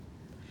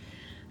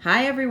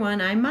Hi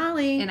everyone, I'm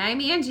Molly. And I'm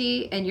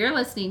Angie, and you're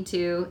listening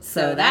to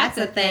So That's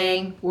a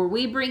Thing, where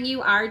we bring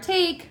you our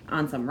take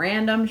on some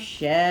random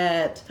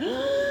shit.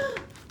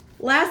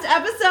 Last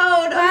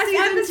episode of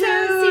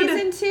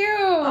season 2.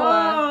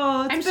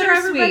 Oh, it's I'm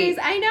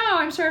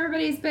sure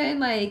everybody's been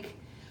like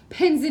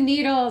pins and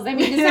needles. I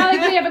mean, it's not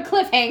like we have a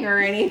cliffhanger or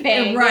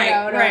anything.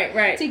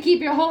 Right. To keep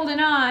you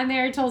holding on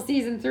there till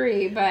season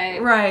 3,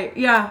 but right,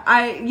 yeah.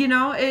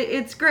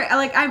 It's great.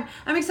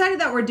 I'm excited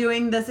that we're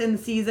doing this in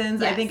seasons.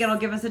 Yes. I think it'll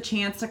give us a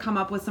chance to come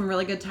up with some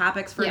really good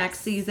topics for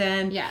next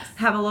season. Yes.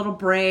 Have a little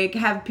break.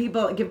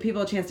 Give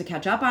people a chance to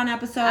catch up on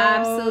episodes.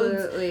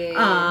 Absolutely.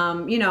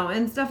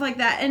 And stuff like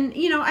that. And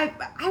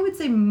I would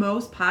say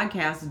most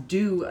podcasts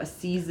do a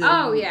season.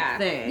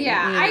 Thing.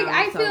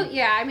 Yeah, feel.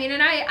 I mean,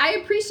 and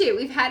I appreciate.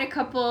 I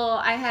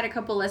had a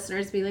couple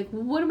listeners be like,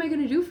 "What am I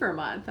going to do for a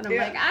month?" And I'm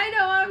like, "I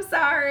know, I'm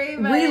sorry,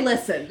 but we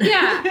listen."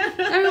 Yeah,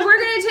 I mean, we're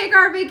going to take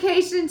our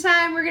vacation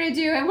time. We're going to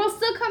do, and we'll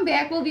still come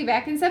back. We'll be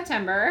back in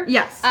September.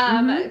 Yes.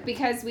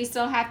 Because we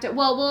still have to.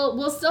 Well,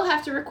 we'll still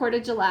have to record a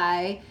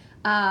July.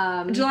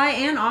 July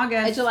and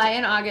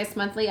August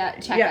monthly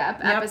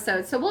checkup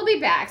episode. So we'll be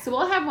back. So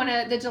we'll have one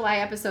of the July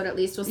episode at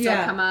least will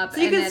still come up.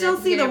 So you can still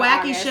see the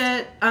wacky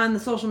shit on the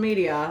social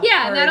media.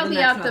 Yeah, and that'll be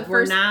up the first.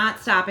 We're not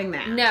stopping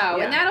that. No,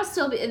 and that'll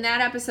still be, and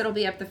that episode will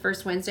be up the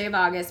first Wednesday of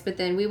August. But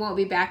then we won't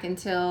be back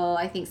until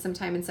I think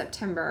sometime in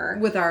September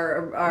with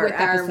our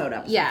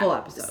episode, full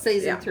episode,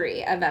 season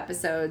 3 of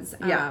episodes.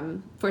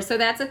 For So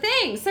That's a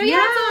Thing. So it's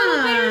a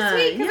little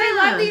bittersweet because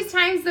I love these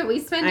times that we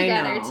spend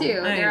together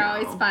too. They're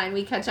always fun.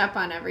 We catch up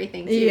on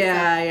everything too.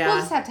 Yeah. We'll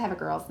just have to have a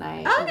girls'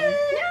 night. Okay.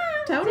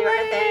 Totally. Do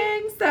our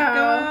thing. So go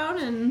out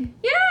and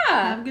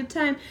have a good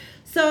time.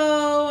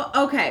 So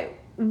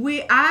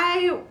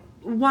I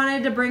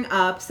wanted to bring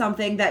up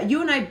something that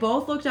you and I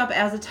both looked up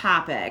as a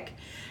topic.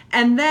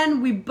 And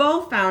then we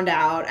both found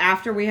out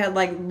after we had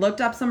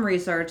looked up some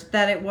research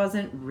that it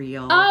wasn't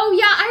real. Oh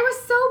yeah, I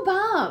was so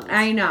bummed.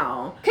 I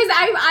know, because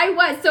I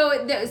was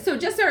so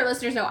just so our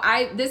listeners know,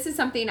 this is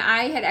something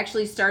I had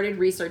actually started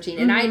researching,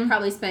 and I had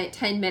probably spent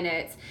 10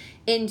 minutes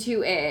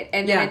into it,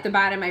 and then at the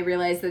bottom I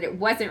realized that it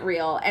wasn't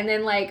real, and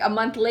then a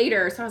month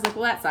later, so I was like,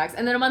 well, that sucks.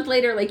 And then a month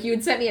later, you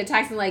had sent me a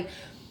text and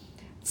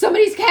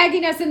somebody's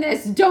tagging us in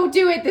this. Don't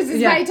do it. This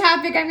is my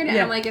topic. I'm gonna.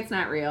 I'm like, it's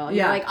not real. And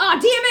you're like, oh,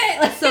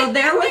 damn it. So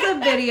there was a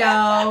video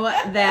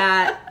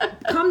that,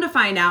 come to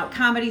find out,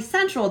 Comedy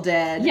Central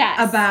did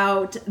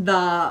about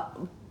the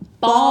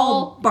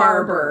ball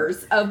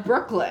barbers of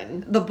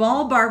Brooklyn. The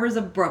ball barbers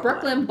of Brooklyn.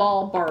 Brooklyn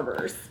ball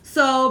barbers.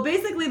 So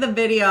basically, the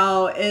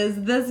video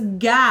is this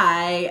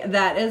guy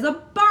that is a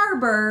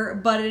barber,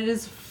 but it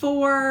is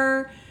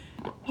for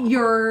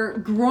your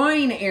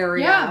groin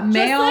area.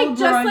 Yeah,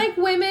 just like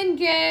women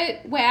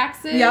get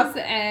waxes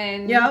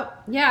and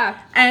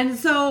And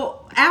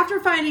so after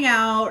finding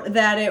out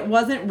that it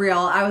wasn't real,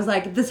 I was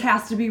like, this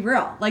has to be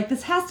real.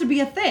 This has to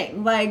be a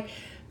thing.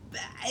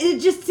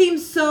 It just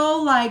seems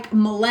so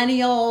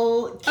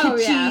millennial,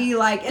 kitschy,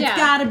 it's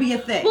gotta be a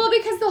thing. Well,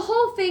 because the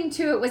whole thing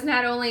to it was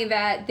not only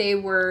that they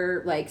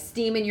were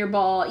steaming your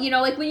ball,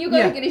 when you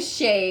go to get a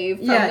shave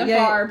from the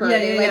barber,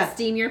 they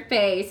steam your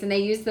face and they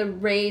use the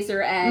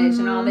razor edge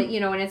and all that,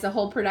 and it's a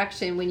whole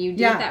production when you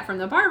get that from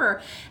the barber.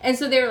 And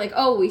so they were like,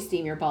 oh, we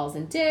steam your balls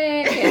and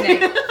dick, and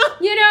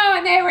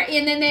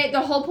they,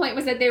 the whole point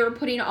was that they were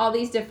putting all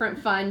these different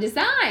fun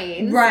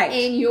designs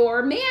in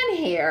your man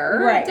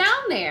hair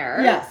down there.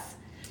 Yes.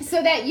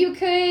 So that you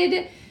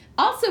could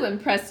also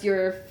impress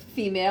your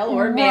female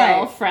or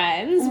male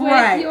friends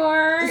with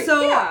your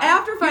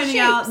after finding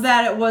out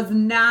that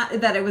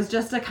it was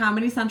just a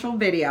Comedy Central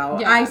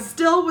video, I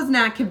still was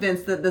not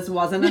convinced that this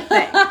wasn't a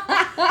thing.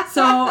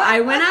 So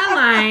I went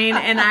online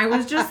and I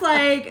was just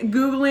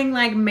Googling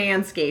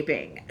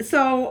manscaping.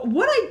 So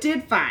what I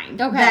did find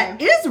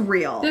that is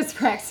real. This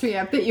cracks me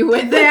up that you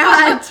went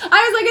that.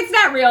 I was like, it's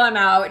not real, I'm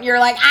out. And you're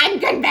like, I'm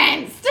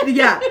convinced.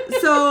 Yeah.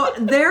 So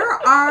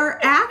there's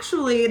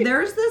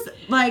this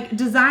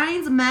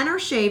designs men are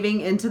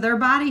shaving into their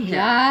body hair.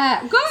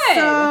 Yeah. Good.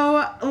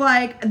 So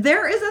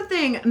there is a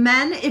thing,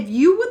 men, if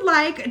you would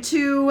like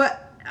to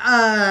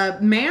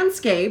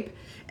manscape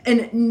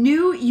in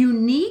new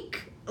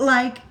unique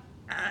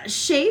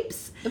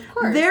shapes, of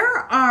course. There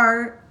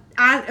are,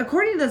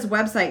 according to this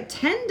website,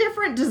 10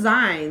 different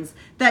designs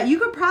that you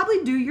could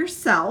probably do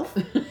yourself.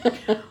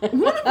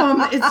 One of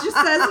them, it just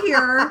says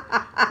here,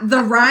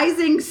 the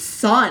rising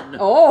sun.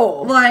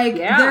 Oh,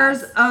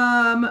 there's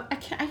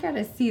I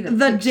gotta see the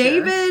picture.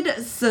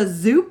 David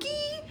Suzuki,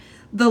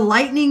 the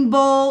lightning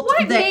bolt,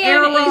 what the man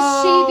arrow.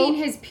 Is shaving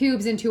his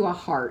pubes into a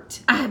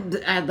heart?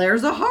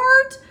 There's a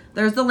heart.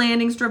 There's the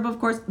landing strip,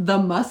 of course. The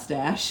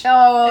mustache.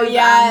 Oh,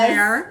 yes.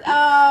 There.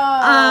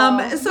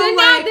 Oh. So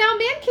now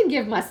men can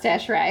give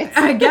mustache rights.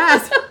 I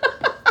guess.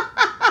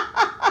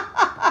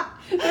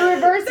 The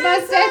reverse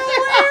mustache.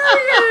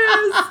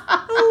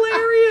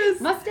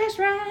 Hilarious. Mustache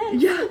right.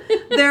 Yeah.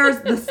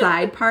 There's the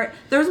side part.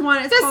 There's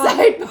one.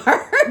 Side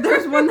part.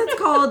 There's one that's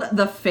called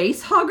the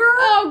face hugger.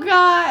 Oh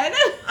God.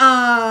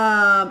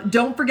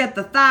 Don't forget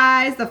the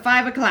thighs. The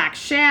 5 o'clock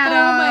shadow.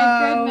 Oh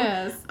my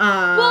goodness.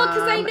 Well,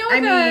 because I know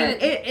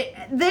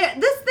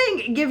this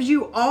thing gives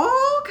you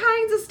all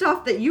kinds of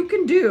stuff that you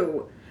can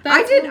do.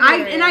 I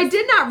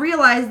did not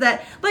realize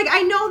that, like,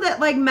 I know that,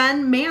 like,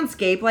 men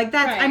manscape, like,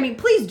 that's, right. I mean,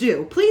 please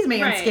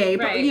manscape,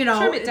 right. You know,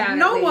 trim it down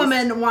no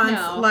woman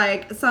wants,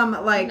 like, some,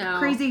 like,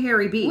 crazy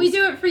hairy beast. We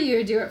do it for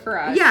you, do it for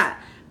us. Yeah.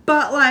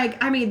 But,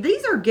 like, I mean,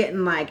 these are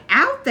getting, like,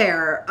 out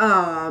there,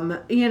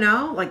 you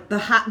know, like,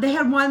 they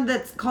had one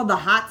that's called the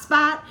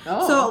hotspot.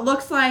 Oh. So it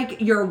looks like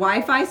your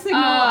Wi-Fi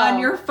signal on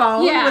your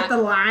phone with the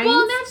lines.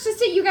 Well, that's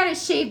just it. You got to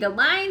shave the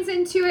lines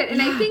into it.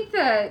 And I think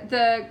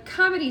the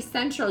Comedy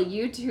Central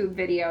YouTube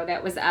video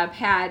that was up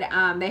had,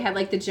 they had,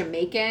 like, the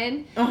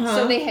Jamaican.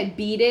 So they had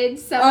beaded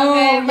some of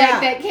it,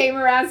 like, that came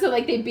around. So,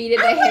 like, they beaded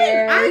the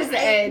hairs.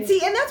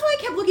 See, and that's why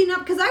I kept looking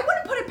up, because I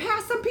wouldn't put it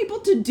past some people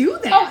to do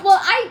that. Oh, well,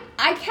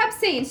 I kept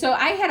saying, so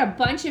I had a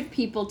bunch of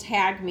people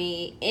tag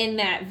me in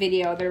that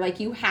video. They're like,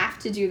 you have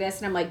to do this.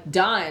 And I'm like,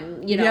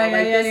 done. You know,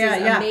 this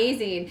is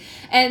amazing.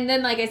 And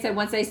then, like I said,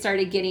 once I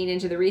started getting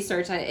into the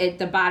research, at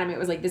the bottom, it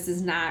was like, this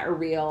is not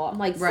real. I'm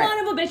like,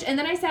 son of a bitch. And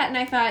then I sat and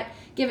I thought,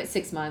 give it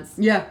 6 months.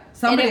 Yeah.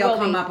 Somebody will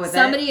come up with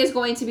Somebody is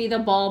going to be the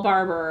ball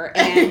barber,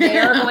 and they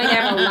are going to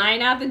have a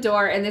line out the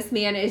door, and this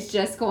man is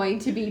just going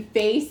to be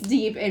face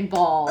deep in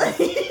balls.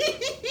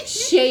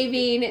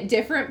 Shaving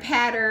different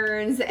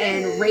patterns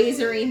and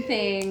razoring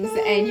things,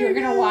 and you're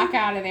going to walk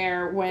out of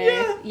there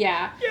with,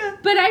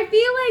 But I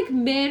feel like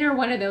men are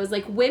one of those,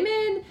 like,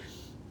 women...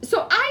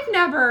 So I've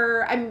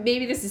never,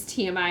 maybe this is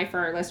TMI for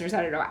our listeners,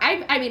 I don't know.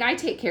 I mean, I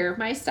take care of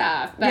my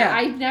stuff, but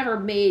I've never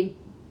made...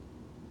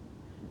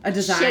 a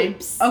design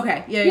shapes.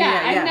 Okay.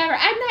 I'm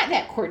not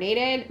that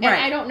coordinated, and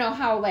I don't know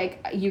how,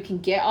 like, you can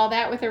get all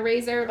that with a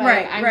razor.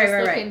 Like, I'm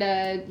just looking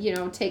to, you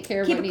know, take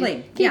care of keep it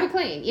clean. Keep it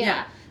clean.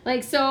 Yeah.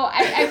 Like, so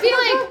I feel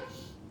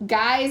like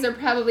guys are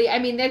probably, I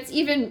mean, that's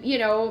even, you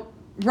know,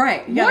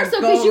 more so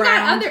because you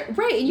got other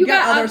you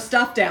got other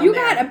stuff down there. You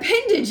got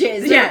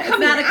appendages that are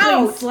coming out. It's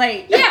not a clean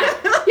slate.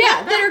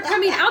 That are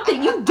coming out that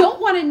you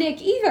don't want to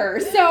nick either.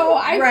 So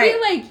I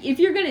feel like if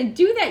you're gonna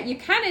do that, you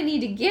kind of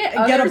need to get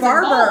a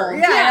barber.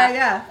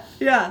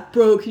 Yeah.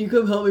 Bro, can you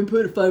come help me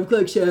put a 5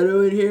 o'clock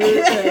shadow in here?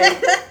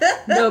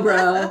 No,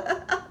 bro.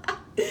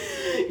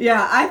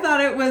 Yeah, I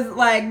thought it was,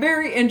 like,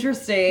 very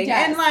interesting.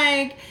 Yes. And,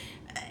 like,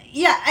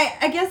 yeah,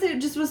 I guess it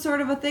just was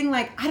sort of a thing,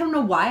 like, I don't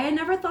know why I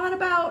never thought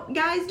about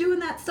guys doing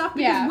that stuff,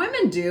 because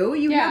women do.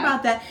 You hear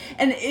about that.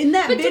 And in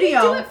that video... But do they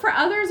do it for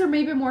others, or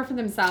maybe more for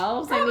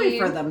themselves? Probably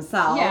for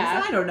themselves.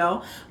 Yeah. I don't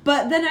know.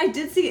 But then I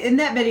did see in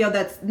that video,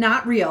 that's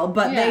not real,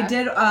 but they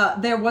did,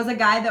 there was a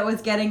guy that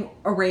was getting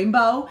a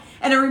rainbow,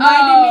 and it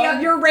reminded me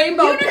of your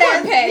rainbow pits.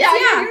 Unicorn pits.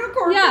 Yeah,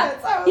 unicorn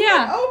pits. I was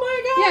like, oh my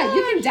God. Yeah,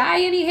 you can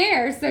dye any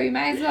hair, so you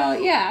might as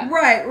well,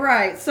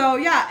 Right. So,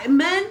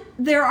 men...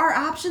 There are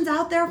options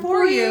out there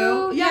for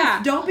you.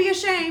 Yes, don't be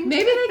ashamed.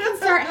 Maybe they can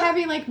start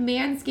having, like,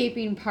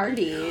 manscaping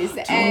parties.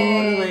 Totally.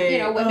 And, you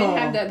know, women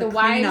have the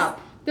wives. I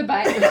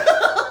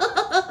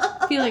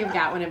feel like I've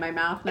got one in my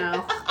mouth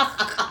now.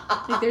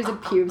 Like there's a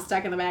pube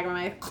stuck in the back of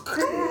my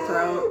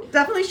throat.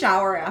 Definitely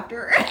shower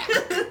after.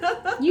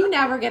 You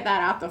never get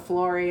that off the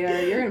floor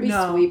either. You're going to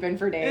be sweeping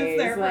for days.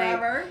 It's there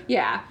forever.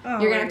 Yeah.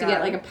 Oh, you're going to have to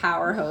get, like, a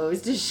power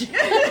hose to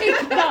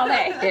get all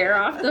that hair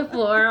off the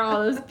floor,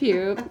 all those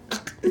pubes.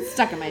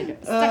 Stuck in my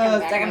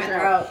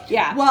throat.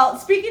 Yeah. Well,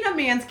 speaking of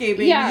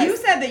manscaping, you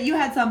said that you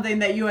had something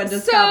that you had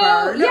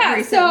discovered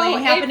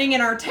recently happening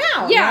in our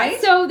town, right?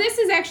 So this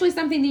is actually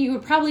something that you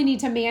would probably need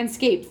to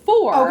manscape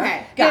for.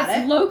 Okay,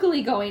 that's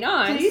locally going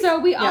on. Please? So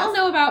we all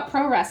know about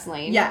pro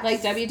wrestling. Yes.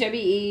 Like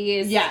WWE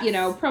is, you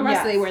know, pro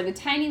wrestling where the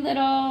tiny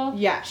little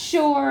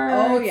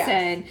shorts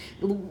and,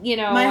 you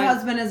know. My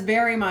husband is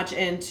very much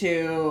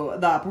into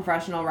the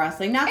professional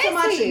wrestling. Not so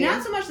much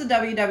the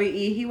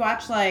WWE. He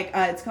watched, like,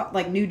 it's called,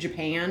 like, New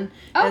Japan. Is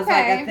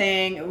like a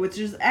thing, which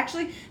is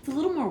actually it's a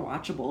little more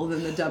watchable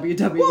than the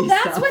WWE. Well,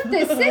 that's what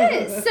this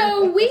is.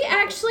 So we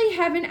actually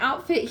have an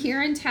outfit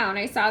here in town.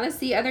 I saw this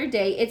the other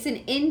day. It's an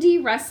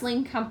indie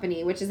wrestling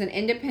company, which is an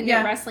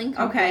independent wrestling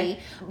company.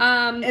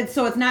 It's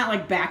not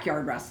like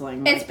backyard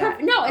wrestling. It's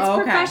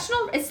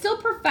professional. It's still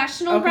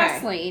professional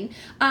wrestling,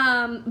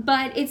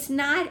 but it's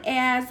not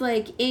as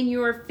like in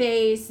your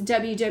face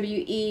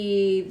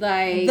WWE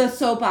like the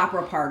soap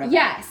opera part of it.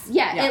 Yes.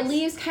 It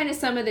leaves kind of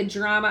some of the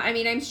drama. I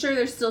mean, I'm sure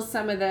there's still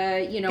some of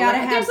the, you know,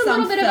 there's a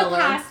little bit of a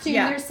costume,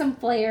 there's some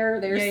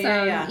flair, there's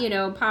some, you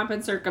know, pomp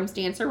and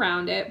circumstance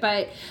around it.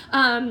 But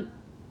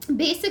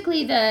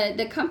basically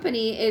the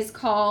company is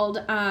called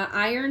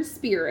Iron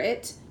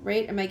Spirit,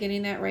 right? Am I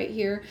getting that right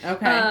here?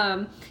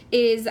 Okay.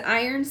 Is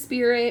Iron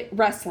Spirit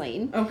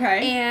Wrestling.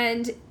 Okay.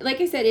 And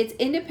like I said, it's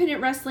independent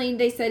wrestling.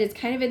 They said it's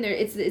kind of in there.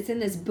 It's in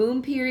this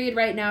boom period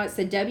right now. It's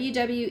the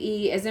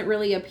WWE isn't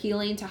really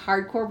appealing to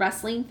hardcore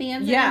wrestling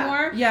fans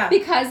anymore. Yeah.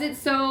 Because it's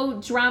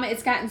so drama.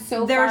 It's gotten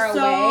so far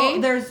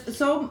away. There's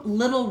so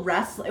little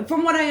wrestling,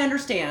 from what I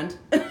understand.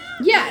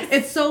 Yes.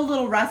 It's so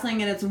little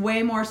wrestling, and it's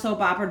way more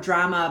soap opera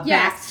drama,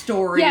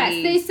 backstory.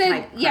 Yes, they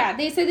said,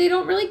 they said they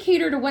don't really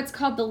cater to what's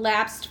called the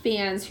lapsed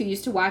fans who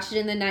used to watch it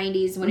in the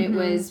 90s when it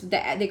was,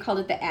 they called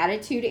it the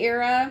Attitude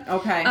Era.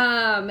 Okay.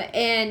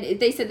 And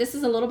they said this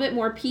is a little bit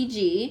more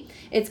PG.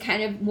 It's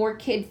kind of more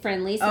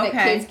kid-friendly so that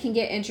kids can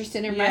get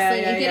interested in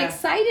wrestling and get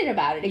excited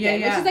about it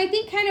again, which is, I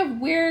think, kind of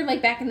where,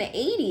 like, back in the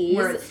 80s.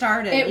 Where it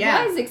started, it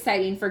was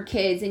exciting for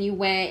kids, and you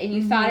went, and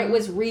you thought it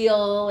was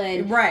real,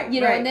 and,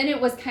 you know, and then it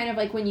was kind of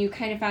like when you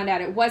kind of found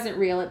out it wasn't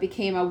real, it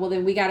became a, well,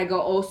 then we got to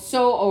go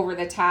so over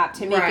the top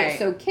to make it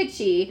so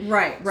kitschy.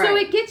 Right. So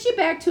it gets you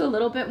back to a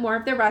little bit more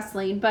of the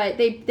wrestling, but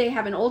they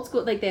have an old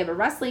school, like they have a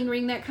wrestling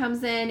ring that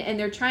comes in, and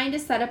they're trying to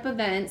set up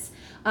events.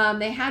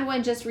 They had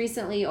one just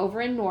recently over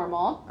in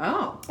Normal.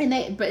 Oh. And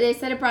they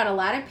said it brought a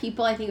lot of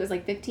people. I think it was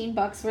like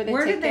 $15 for the tickets.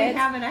 Where did they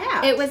have it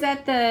at? It was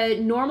at the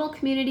Normal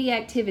Community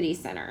Activity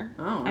Center.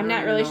 Oh. I'm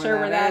not really sure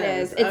where that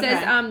is. It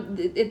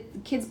says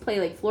kids play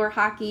like floor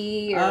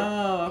hockey,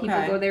 or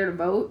people go there to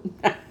vote.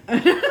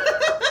 And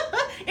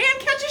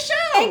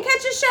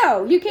catch a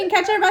show. You can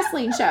catch a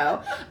wrestling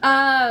show.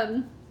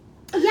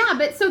 Yeah,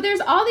 but so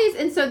there's all these,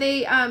 and so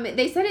they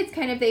said it's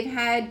kind of, they've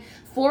had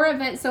 4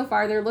 events so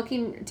far. They're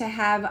looking to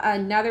have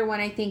another one.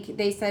 I think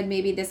they said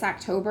maybe this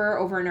October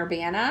over in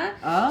Urbana.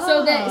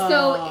 Oh,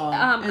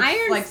 it's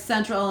Iron, like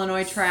Central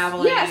Illinois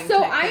traveling. Yeah,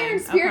 so Iron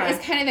Spirit is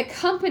kind of the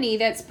company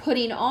that's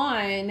putting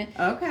on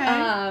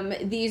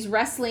these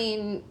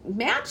wrestling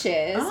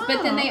matches.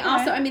 But then they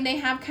also, I mean, they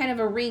have kind of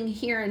a ring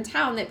here in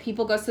town that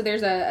people go. So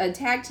there's a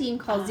tag team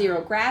called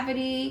Zero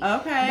Gravity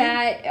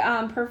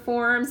that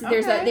performs.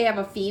 They have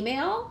a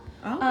female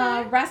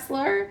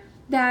wrestler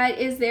that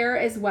is there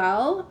as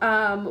well.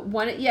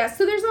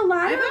 So there's a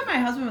lot I bet my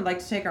husband would like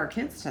to take our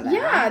kids to that.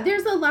 Yeah,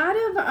 there's a lot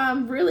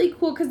of really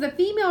cool, because the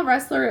female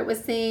wrestler, it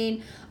was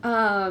saying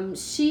now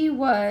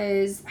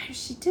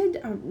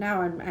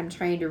I'm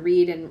trying to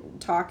read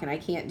and talk and I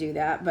can't do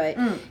that, but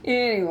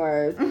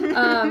anyways,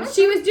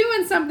 she was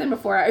doing something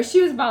before.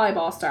 She was a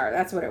volleyball star.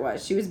 That's what it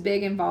was. She was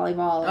big in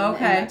volleyball and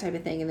that type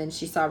of thing, and then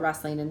she saw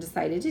wrestling and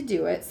decided to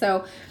do it.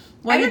 So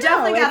well, you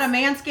definitely got a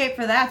Manscaped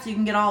for that, so you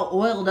can get all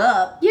oiled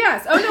up.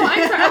 Yes. Oh, no,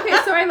 I'm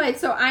sorry. Okay,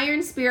 so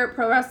Iron Spirit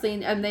Pro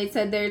Wrestling, and they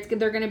said they're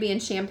going to be in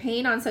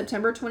Champaign on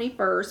September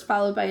 21st,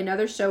 followed by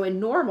another show in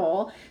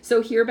Normal.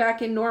 So here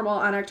back in Normal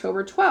on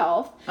October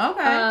 12th.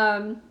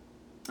 Okay.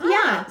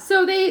 Yeah,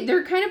 so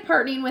they're kind of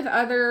partnering with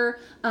other,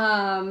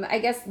 I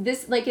guess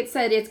this, like it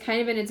said, it's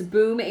kind of in its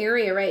boom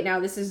area right now.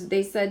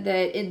 They said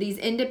that these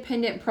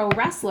independent pro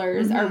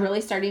wrestlers are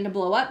really starting to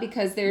blow up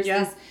because there's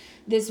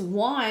this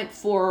want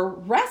for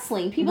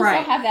wrestling. People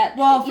still have that.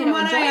 Well, from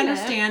what I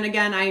understand,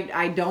 again,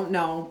 I don't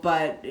know,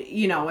 but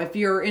you know, if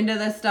you're into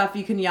this stuff,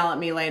 you can yell at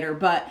me later.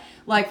 But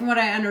like from what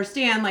I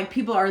understand, like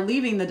people are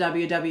leaving the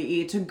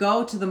WWE to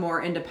go to the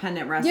more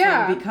independent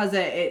wrestling because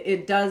the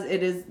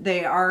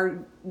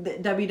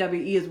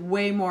WWE is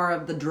way more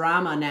of the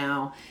drama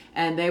now,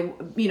 and they,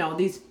 you know,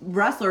 these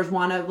wrestlers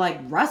want to like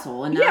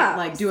wrestle and not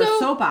like do a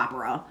soap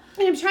opera.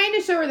 And I'm trying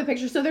to show her the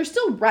picture. So they're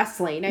still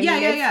wrestling. I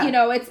mean, you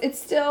know, it's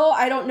still,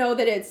 I don't know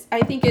that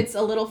I think it's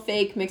a little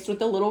fake mixed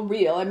with a little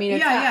real. I mean,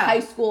 it's not high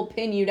school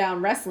pin you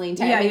down wrestling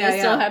time. I mean, you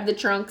still have the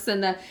trunks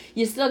and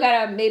you still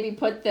got to maybe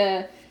put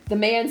the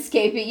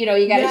Manscaping, you know,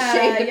 you got to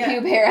shave the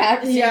pube hair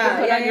out so you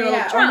can put on your little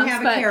trunks. Or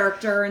have a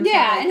character and stuff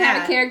like that.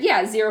 Have a character.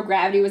 Yeah, Zero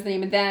Gravity was the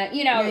name of that.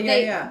 You know,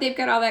 they've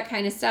got all that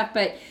kind of stuff,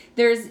 but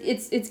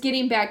it's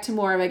getting back to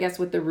more of, I guess,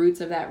 what the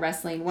roots of that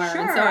wrestling were.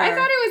 Sure. And so I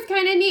thought it was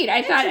kind of neat.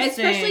 I thought,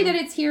 especially that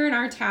it's here in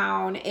our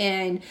town,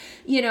 and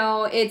you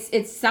know,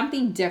 it's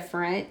something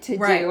different to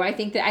do. I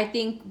think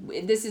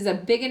this is a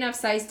big enough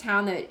sized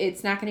town that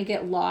it's not going to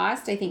get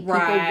lost. I think people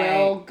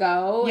will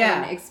go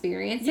and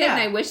experience it, and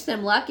I wish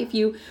them luck. If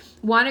you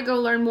want to go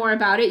learn more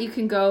about it, you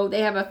can go.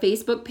 They have a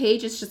Facebook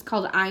page. It's just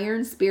called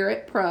Iron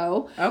Spirit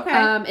Pro. Okay.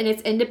 And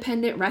it's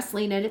independent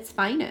wrestling at its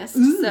finest.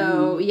 Ooh,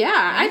 so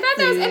yeah, I thought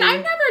that was, and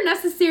I've never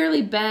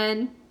necessarily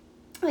been.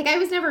 Like, I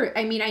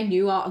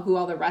knew who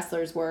all the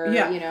wrestlers were,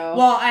 you know.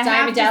 Well, I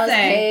have to Dallas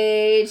say,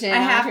 Page and I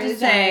have to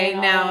say,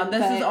 now,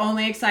 this is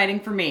only exciting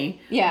for me.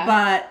 Yeah.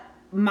 But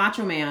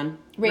Macho Man,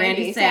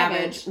 Randy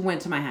Savage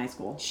went to my high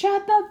school.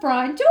 Shut the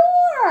front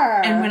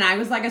door! And when I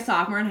was like a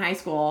sophomore in high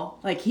school,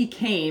 like he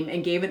came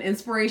and gave an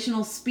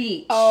inspirational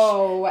speech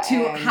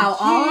to how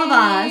all of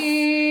us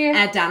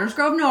at Downers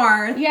Grove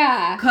North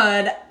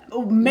could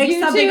make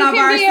something of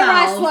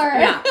ourselves.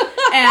 Yeah.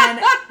 And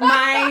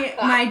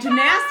my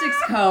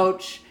gymnastics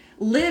coach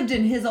lived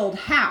in his old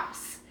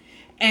house.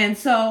 And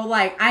so,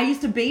 like, I used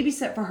to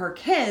babysit for her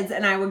kids,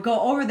 and I would go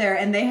over there,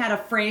 and they had a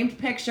framed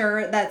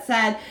picture that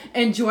said,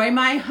 "Enjoy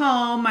my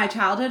home, my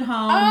childhood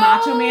home,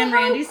 Macho Man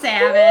Randy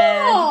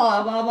Savage,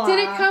 blah, blah, blah." Did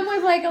it come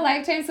with, like, a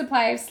lifetime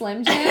supply of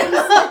Slim Jims?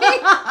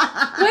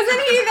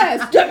 Wasn't he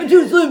the snap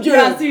into a Slim Jim?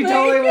 Yes, he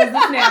totally was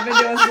the snap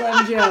into a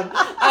Slim Jim.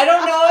 I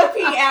don't know if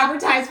he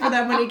advertised for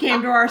them when he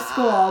came to our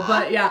school,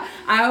 but yeah,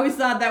 I always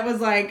thought that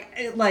was, like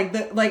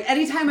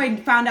anytime I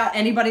found out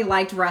anybody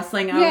liked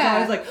wrestling, I was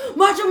always like,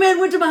 Macho Man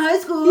went to my high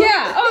school. cool.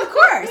 Yeah. Oh, of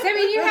course. I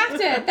mean, you have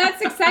to.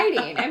 That's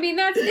exciting. I mean,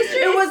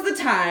 it was the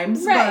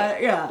times. Right.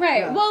 But yeah.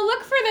 Right. Yeah. Well,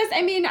 look for this.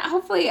 I mean,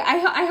 hopefully,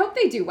 I hope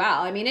they do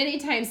well. I mean,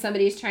 anytime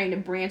somebody's trying to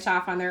branch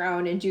off on their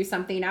own and do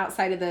something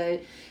outside of the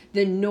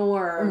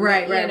norm,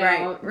 right.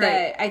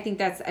 That I think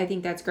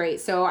that's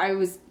great. So I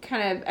was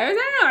kind of, I don't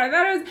know, I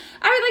thought like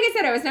I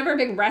said, I was never a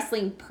big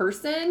wrestling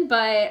person,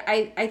 but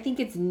I think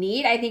it's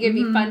neat. I think it'd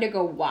be fun to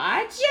go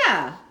watch.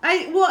 Yeah.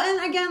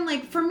 And again,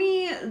 like for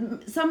me,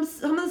 some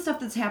of the stuff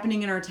that's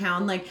happening in our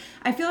town, like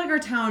I feel like our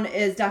town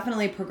is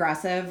definitely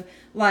progressive.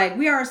 Like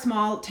we are a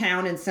small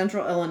town in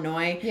central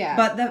Illinois,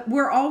 but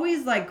we're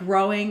always like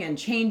growing and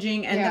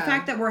changing, and the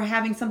fact that we're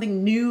having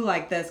something new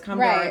like this come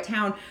to our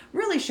town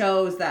really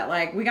shows that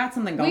like we got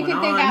something going on. We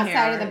can think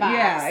outside of the box.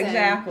 Yeah,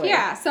 exactly.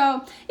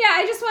 So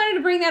I just wanted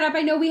to bring that up.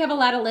 I know we have a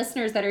lot of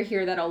listeners that are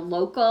here that are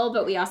local,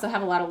 but we also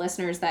have a lot of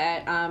listeners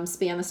that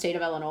span the state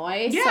of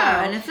Illinois.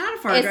 Yeah, and it's not a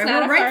far drive.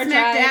 We're right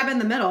smack dab in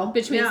the middle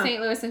between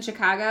St. Louis and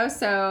Chicago.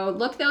 So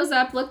look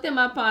them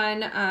up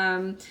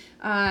on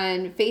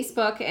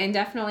Facebook, and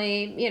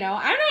definitely,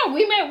 I don't know,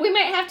 we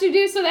might have to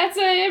do, so that's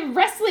a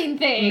wrestling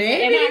thing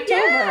in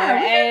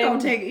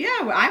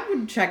October. I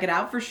would check it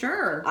out for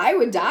sure. I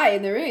would die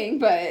in the ring,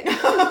 but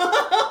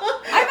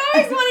I've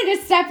always wanted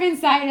to step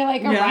inside of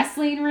like a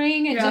wrestling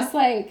ring and just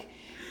like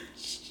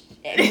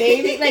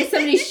maybe like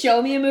somebody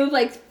show me a move,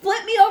 like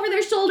flip me over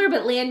their shoulder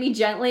but land me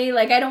gently.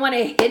 Like I don't want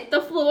to hit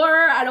the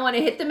floor, I don't want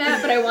to hit the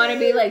mat, but I want to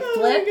be like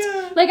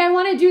flipped. Like I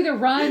want to do the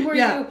run where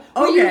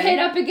you hit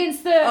up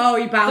against the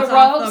you bounce the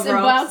off ropes the and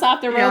ropes. bounce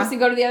off the ropes and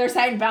go to the other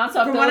side and bounce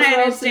off those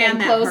ropes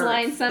and then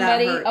clothesline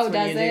somebody.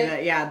 Does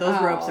it? Yeah,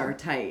 those ropes are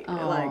tight.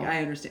 Like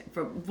I understand.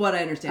 From what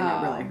I understand,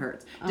 it really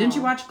hurts. Didn't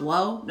you watch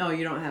Glow? No,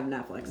 you don't have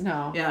Netflix.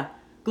 No. Yeah,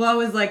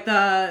 Glow is like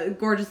the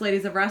Gorgeous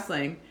Ladies of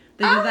Wrestling.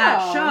 They did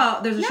that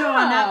show. There's a show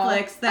on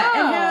Netflix that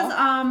it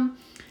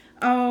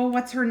has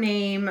what's her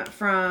name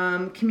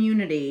from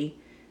Community?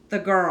 The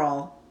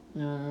girl.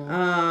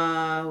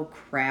 Oh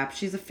crap,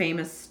 she's a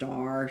famous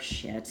star.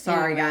 Shit.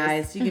 Sorry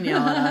guys, you can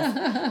yell at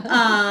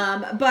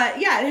us.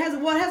 But yeah, it has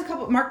a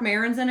couple Mark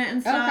Maron's in it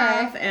and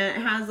stuff, and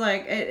it has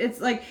like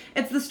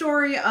it's the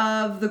story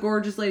of the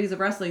Gorgeous Ladies of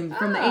Wrestling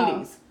from the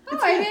 80s.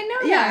 I didn't know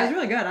that. Yeah, it was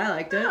really good. I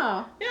liked it.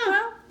 Oh, yeah.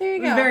 Well, there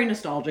you go. It was very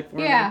nostalgic for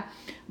me.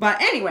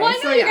 But anyway, well, I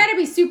know you got to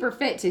be super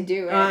fit to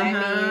do it. I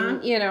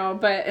mean,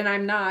 and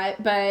I'm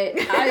not, but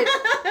I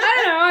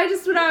don't know. I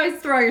just would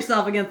always throw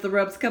yourself against the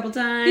ropes a couple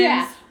times.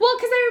 Yeah. Well,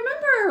 because I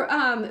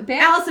remember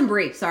back Allison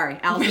Brie. Sorry,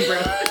 Allison Brie.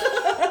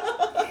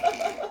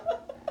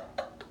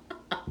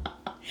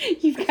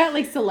 You've got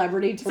like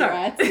celebrity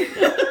Tourette's.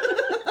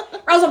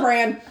 Rosa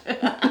Brand.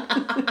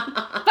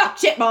 Fuck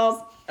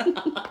shitballs.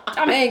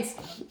 Tom Hanks.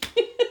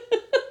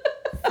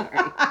 Sorry.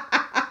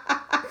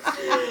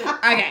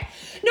 Okay.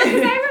 No,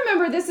 because I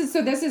remember this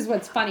is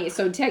what's funny.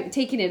 So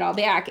taking it all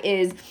back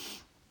is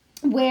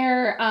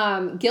where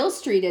Gill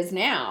Street is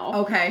now.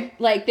 Okay.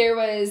 Like there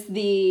was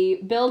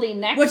the building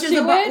next which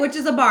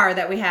is a bar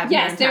that we have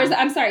yes, here in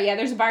town.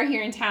 There's a bar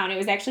here in town. It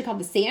was actually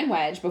called the Sand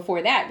Wedge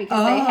before that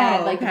because they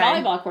had like the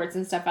volleyball courts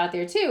and stuff out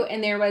there too.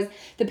 And there was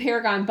the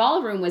Paragon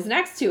Ballroom was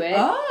next to it,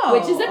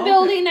 which is a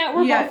building that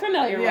we're both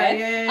familiar with.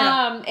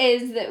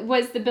 Yeah.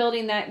 Was the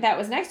building that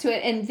was next to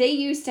it, and they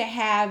used to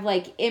have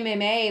like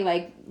MMA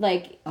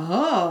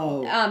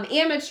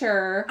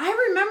amateur.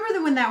 I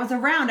remember when that was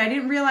around. I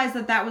didn't realize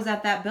that was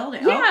at that building. Yeah,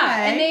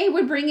 okay. And they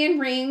would bring in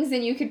rings,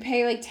 and you could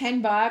pay like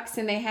 $10,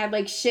 and they had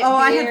like shit. Oh,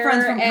 I had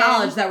friends from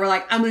college that were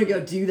like, "I'm gonna go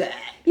do that."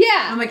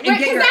 Yeah, I'm like, and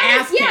get your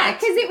ass kicked. Yeah,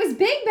 because it was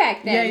big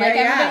back then.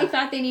 Everybody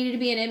thought they needed to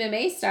be an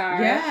MMA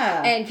star.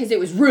 Yeah, and because it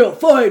was real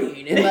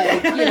fighting and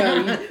like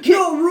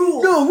no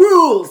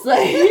rules.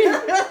 Like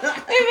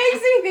it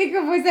makes me think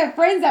of was that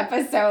Friends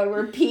episode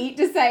where Pete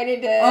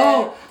decided to.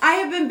 Oh, I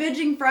have been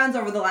binging Friends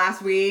over the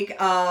last week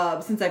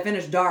since I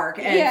finished Dark,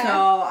 and so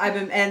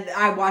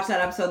I watched that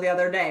episode the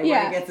other day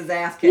where he gets his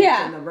ass kicked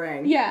in the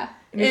ring. Yeah,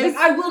 and he's like,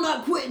 "I will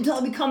not quit until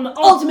I become the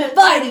ultimate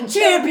fighting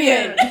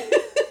champion."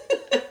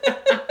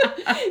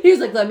 He was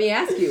like, "Let me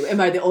ask you,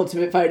 am I the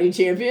ultimate fighting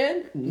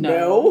champion?"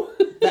 No.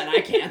 Then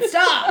I can't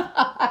stop.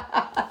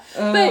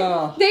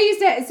 But they used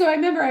to, so I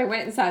remember I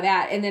went and saw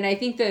that, and then I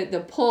think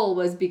the pull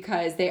was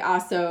because they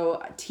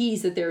also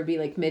teased that there would be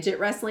like midget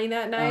wrestling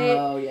that night.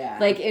 Oh, yeah.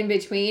 Like in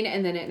between,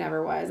 and then it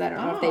never was. I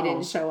don't know if they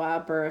didn't show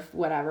up or if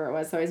whatever it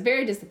was. So I was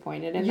very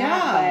disappointed in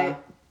that.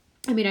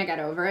 But I mean, I got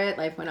over it.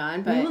 Life went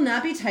on, but... We will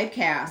not be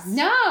typecast.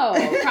 No,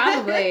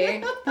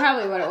 probably.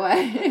 Probably what it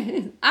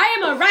was. I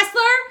am a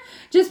wrestler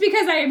just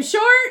because I am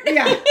short.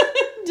 Yeah.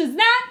 Does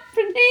not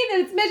mean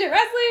that it's midget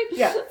wrestling.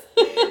 Yeah,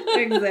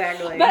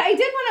 exactly. But I did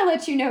want to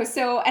let you know,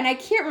 so, and I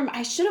can't remember,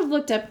 I should have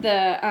looked up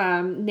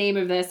the name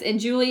of this. And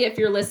Julie, if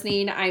you're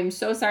listening, I'm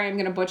so sorry I'm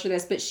going to butcher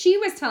this, but she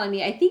was telling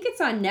me, I think it's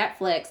on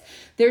Netflix,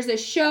 there's a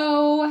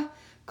show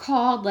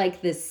called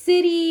like The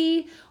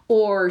City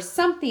or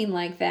something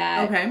like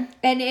that. Okay.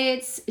 And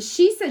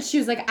she said, she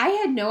was like, I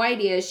had no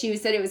idea. She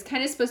said it was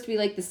kind of supposed to be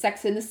like the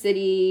Sex and the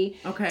City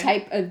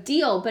type of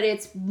deal, but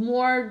it's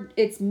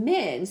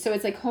men. So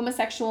it's like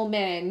homosexual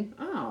men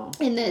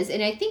in this.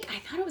 And I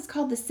thought it was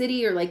called The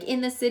City or like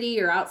In the City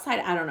or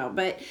Outside. I don't know,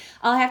 but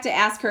I'll have to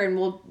ask her and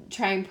we'll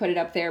try and put it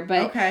up there.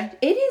 But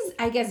it is,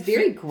 I guess,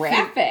 very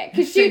graphic.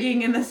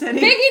 Figging in the city.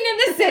 Figging in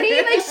the city.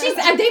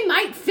 Like they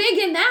might fig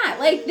in that.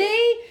 Like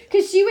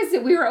because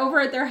we were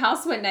over at their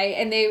house one night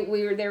and they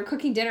were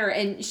cooking dinner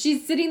and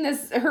she's sitting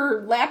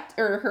her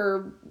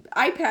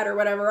iPad or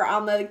whatever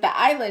on the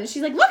island.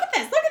 She's like, look at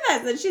this.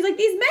 And she's like,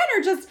 these men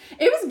are just,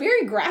 it was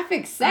very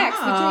graphic sex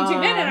between two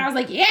men. And I was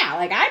like, yeah,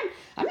 like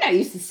I'm not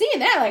used to seeing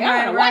that. Like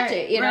I want to watch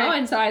it, you know?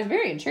 And so I was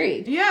very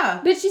intrigued. Yeah.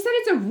 But she said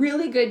it's a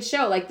really good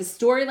show. Like the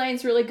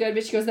storyline's really good,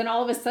 but she goes, then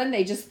all of a sudden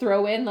they just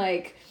throw in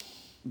like,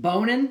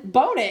 Boning.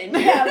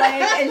 Yeah, like,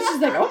 and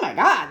she's like, oh my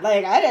God,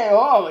 like, I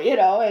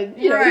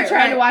didn't, you're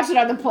trying to watch it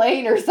on the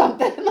plane or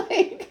something,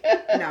 like.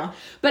 No.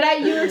 But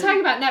you were talking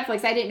about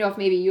Netflix. I didn't know if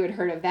maybe you had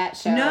heard of that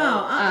show. No,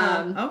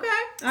 okay.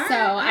 All right.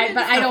 So,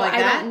 I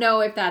don't know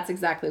if that's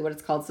exactly what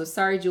it's called. So,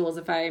 sorry, Jules,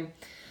 if I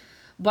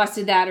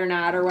busted that or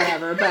not or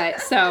whatever.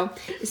 But,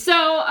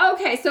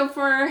 okay,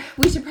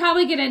 we should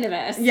probably get into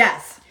this.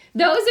 Yes.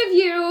 Those of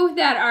you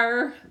that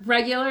are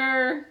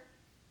regular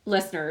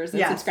listeners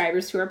and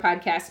subscribers to our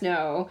podcast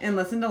know. And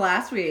listen to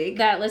last week.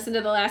 That listened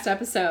to the last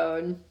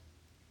episode.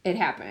 It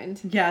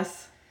happened.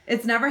 Yes.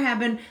 It's never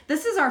happened.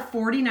 This is our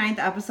 49th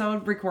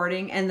episode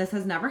recording, and this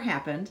has never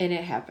happened. And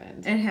it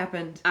happened. It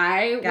happened.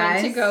 I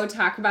went to go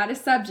talk about a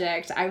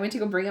subject. I went to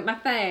go bring up my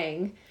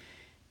thing,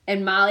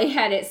 and Molly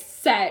had it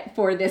set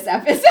for this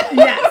episode.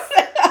 Yes.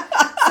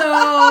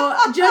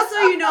 So, just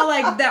so you know,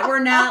 like, that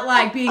we're not,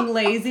 like, being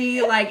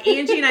lazy, like,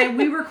 Angie and I,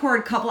 we record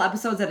a couple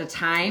episodes at a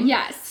time.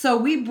 Yes. So,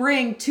 we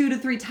bring 2 to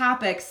 3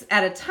 topics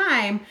at a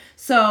time.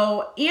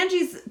 So,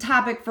 Angie's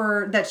topic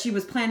that she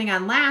was planning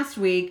on last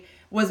week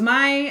was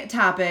my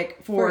topic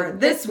for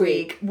this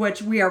week,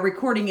 which we are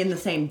recording in the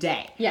same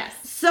day. Yes.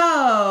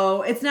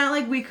 So, it's not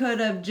like we could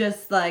have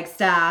just, like,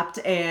 stopped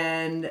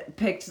and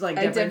picked, like,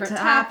 different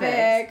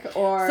topics.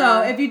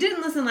 So, if you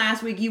didn't listen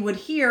last week, you would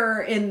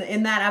hear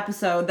in that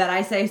episode that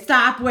I say,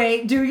 stop,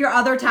 wait, do your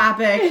other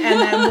topic,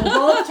 and then we'll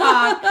both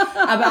talk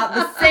about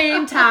the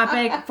same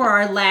topic for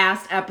our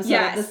last episode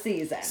of the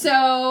season.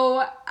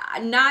 So,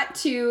 not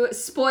to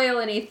spoil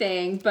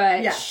anything,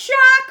 but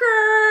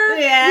shocker!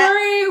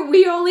 Yeah.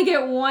 We only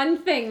get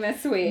one thing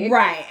this week.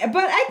 Right.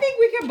 But I think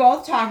we can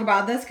both talk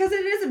about this because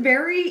it is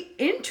very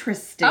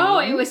interesting. Oh,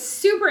 it was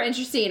super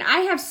interesting. I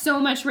have so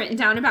much written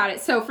down about it.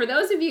 So for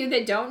those of you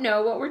that don't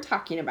know what we're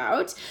talking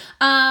about,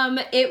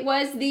 it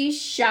was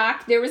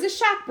there was a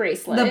shock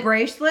bracelet. The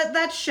bracelet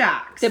that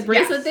shocks. The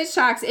bracelet that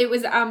shocks. It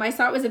was, I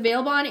saw it was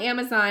available on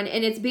Amazon,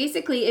 and it's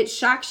basically, it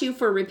shocks you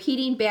for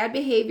repeating bad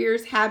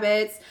behaviors,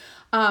 habits,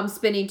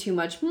 spending too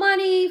much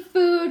money,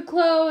 food,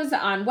 clothes,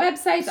 on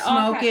websites,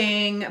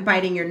 smoking,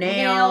 biting your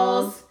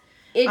nails,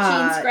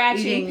 itching,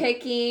 scratching,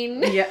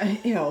 picking. Yeah,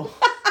 ew.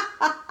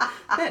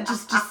 That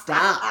just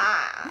stop.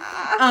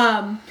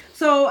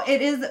 So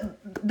it is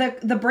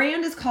the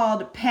brand is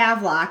called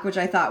Pavlok, which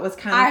I thought was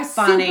kind of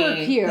funny. Super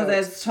cute.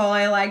 Because it's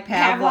totally like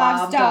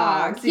Pavlov's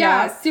dogs.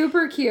 Yeah,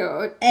 super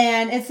cute.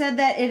 And it said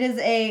that it is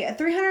a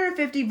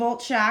 350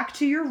 volt shock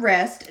to your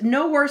wrist,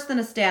 no worse than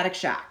a static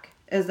shock.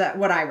 Is that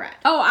what I read?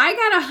 Oh, I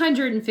got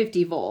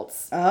 150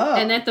 volts. Oh.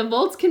 And that the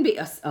volts can be...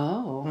 that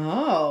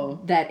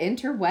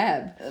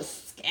interweb.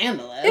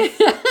 Scandalous.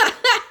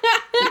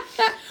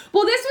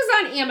 Well, this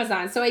was on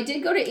Amazon, so I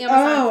did go to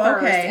Amazon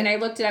first, and I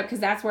looked it up because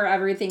that's where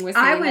everything was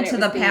saying I went to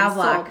the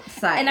Pavlok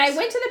site. And I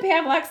went to the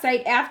Pavlok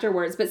site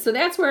afterwards, but so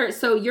that's where...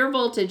 So your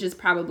voltage is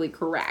probably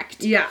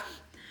correct. Yeah.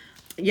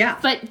 Yeah.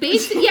 But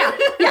basically, yeah.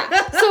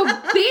 So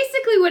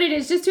basically what it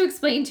is, just to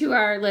explain to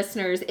our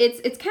listeners, it's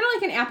kind of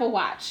like an Apple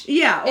Watch.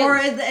 Yeah, or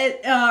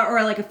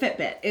like a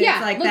Fitbit.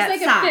 It's like looks that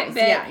like size. A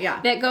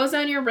Fitbit that goes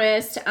on your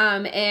wrist,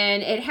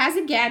 and it has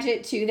a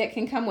gadget, too, that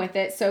can come with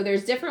it. So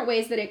there's different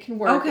ways that it can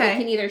work. Okay. It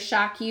can either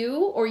shock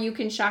you, or you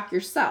can shock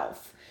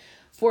yourself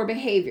for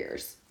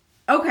behaviors.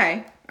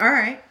 Okay. All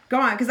right. Go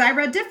on, because I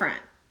read different.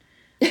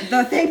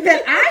 The thing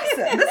that I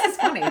said, this is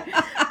funny.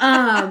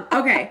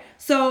 Okay,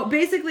 so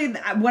basically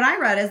what I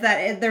read is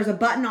that there's a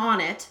button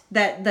on it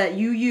that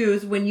you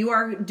use when you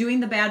are doing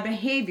the bad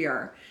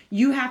behavior.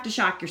 You have to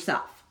shock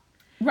yourself.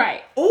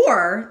 Right.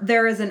 Or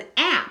there is an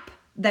app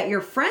that your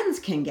friends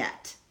can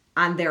get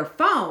on their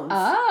phones.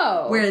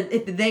 Oh. Where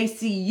if they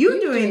see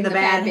you doing the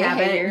bad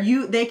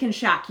habit, they can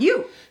shock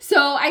you.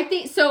 So I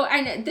think,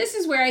 and this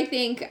is where I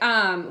think,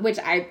 which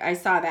I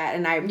saw that,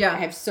 and I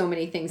have so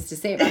many things to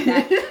say about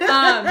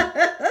that.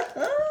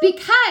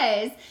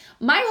 Because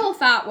My whole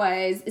thought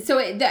was,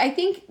 I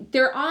think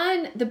they're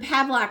on the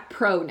Pavlok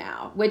Pro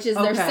now, which is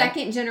their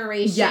second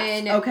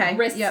generation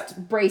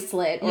wrist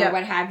bracelet or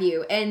what have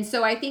you. And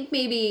so I think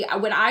maybe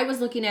what I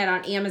was looking at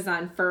on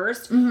Amazon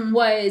first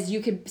was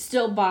you could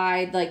still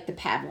buy like the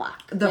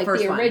Pavlok, the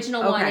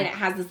original one, and it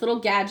has this little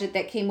gadget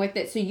that came with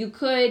it. So you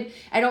could,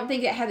 I don't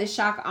think it had the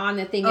shock on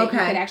the thing that you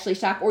could actually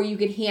shock, or you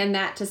could hand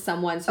that to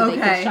someone so they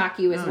could shock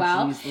you as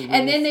well.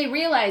 And then they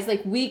realized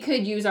like we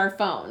could use our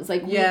phones,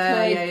 like we could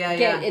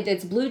get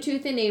it's Bluetooth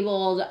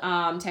enabled.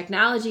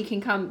 Technology can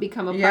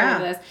become a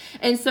part of this.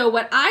 And so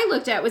what I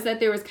looked at was that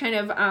there was kind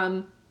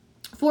of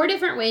 4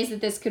 different ways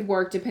that this could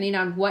work depending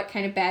on what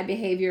kind of bad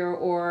behavior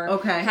or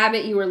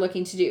habit you were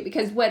looking to do.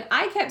 Because what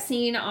I kept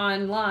seeing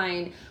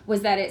online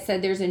was that it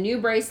said there's a new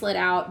bracelet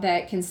out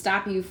that can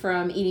stop you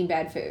from eating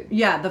bad food.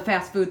 Yeah, the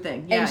fast food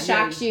thing. And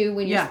shocks you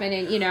when you're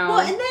spinning, Well,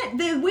 and then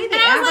the way they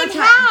advertise,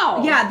 like,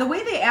 how? Yeah, the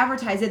way they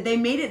advertise it, they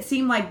made it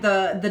seem like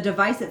the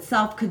device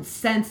itself could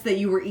sense that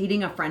you were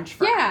eating a French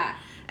fry. Yeah.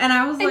 And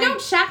I was like... And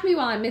don't shock me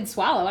while I'm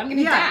mid-swallow. I'm going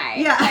to die.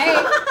 Yeah. Like,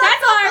 that's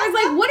all. I was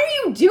like, what are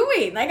you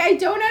doing? Like, I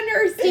don't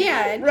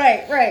understand.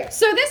 Right.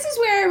 So this is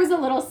where I was a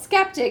little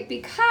skeptic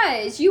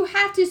because you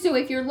have to... So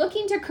if you're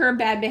looking to curb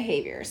bad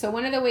behavior, so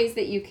one of the ways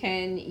that you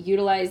can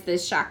utilize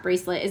this shock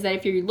bracelet is that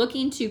if you're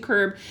looking to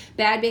curb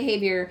bad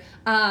behavior,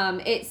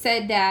 it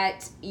said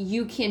that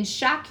you can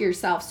shock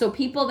yourself. So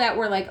people that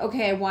were like,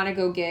 okay, I want to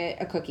go get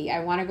a cookie.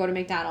 I want to go to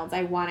McDonald's.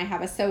 I want to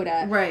have a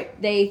soda.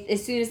 Right. They,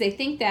 as soon as they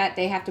think that,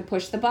 they have to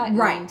push the button.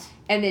 Right.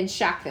 And then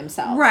shock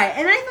themselves. Right.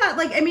 And I thought,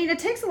 like, I mean, it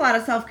takes a lot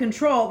of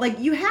self-control. Like,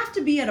 you have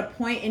to be at a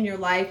point in your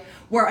life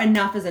where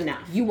enough is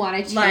enough. You want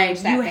to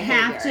change that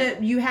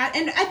behavior.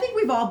 And I think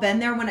we've all been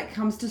there when it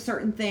comes to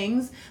certain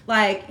things.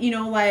 Like, you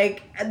know,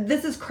 like,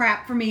 this is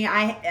crap for me.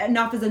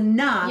 Enough is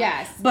enough.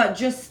 Yes. But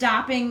just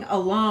stopping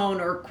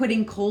alone or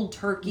quitting cold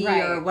turkey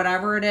or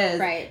whatever it is,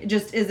 it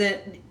just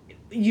isn't,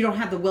 you don't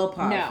have the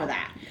willpower for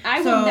that.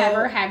 I will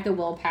never have the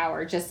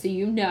willpower, just so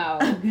you know,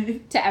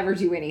 to ever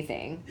do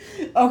anything.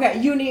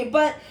 Okay, you need,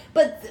 but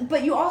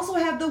you also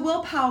have the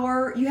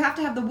willpower. You have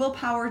to have the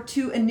willpower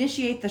to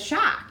initiate the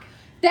shock.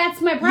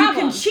 That's my problem.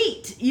 You can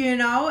cheat, you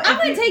know. I'm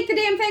going to take the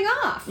damn thing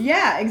off.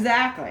 Yeah,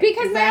 exactly.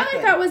 Because my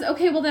other thought was,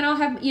 okay, well then I'll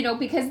have, you know,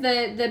 because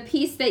the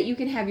piece that you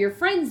can have your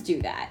friends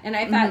do that. And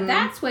I thought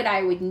that's what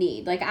I would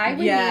need. Like I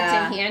would need to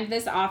hand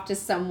this off to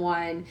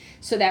someone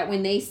so that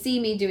when they see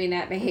me doing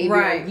that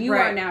behavior, you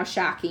are now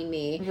shocking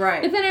me.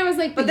 Right. But then I was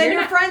like, but then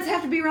your friends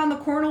have to be around the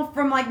corner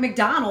from like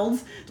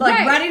McDonald's,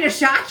 like ready to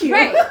shock you.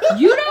 Right.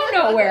 You don't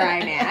know where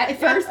I'm at,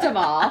 first of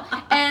all.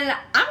 And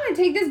I'm going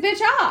to take this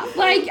bitch off.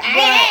 Like,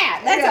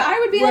 I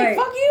would be like,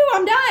 fuck you,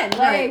 I'm done.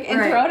 Like, and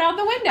throw it out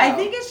the window. I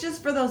think it's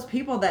just for those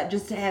people that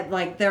just have,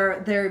 like,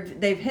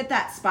 they've hit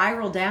that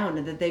spiral down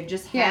and that they've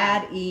just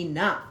had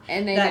enough.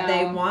 And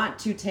they want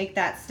to take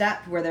that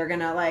step where they're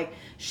going to, like,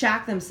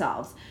 shock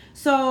themselves.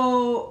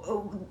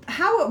 So,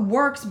 how it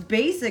works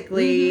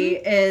basically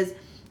is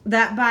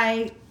that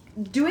by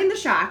doing the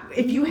shock,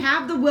 if you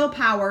have the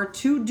willpower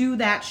to do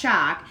that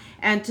shock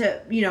and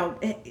to, you know,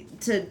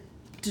 to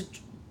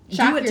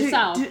shock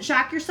yourself. To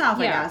shock yourself,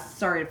 I guess.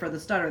 Sorry for the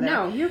stutter there.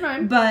 No, you're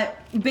fine. But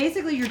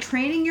basically, you're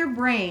training your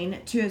brain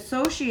to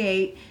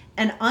associate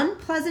an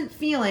unpleasant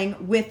feeling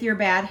with your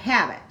bad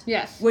habit.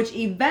 Yes. Which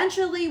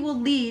eventually will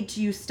lead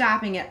to you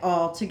stopping it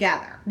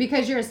altogether.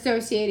 Because you're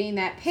associating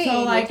that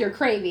pain with your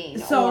craving.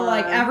 So,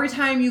 like, every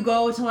time you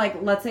go to,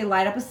 like, let's say,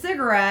 light up a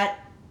cigarette,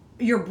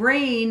 your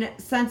brain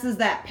senses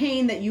that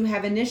pain that you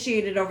have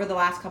initiated over the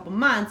last couple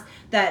months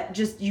that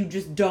you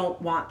just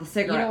don't want the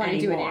cigarette anymore.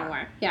 You don't want to do it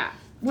anymore. Yeah.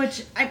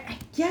 Which, I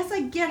guess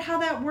I get how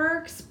that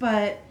works,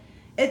 but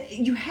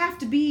you have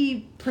to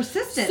be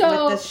persistent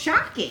with this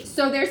shocking.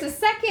 So there's a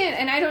second,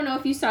 and I don't know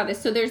if you saw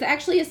this, so there's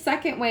actually a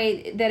second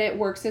way that it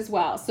works as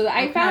well. So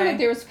I found that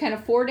there was kind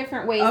of 4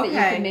 different ways that you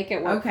can make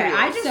it work for you.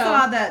 I just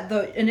saw that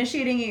the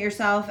initiating it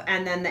yourself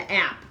and then the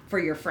app for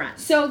your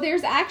friends. So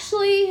there's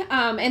actually,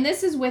 and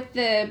this is with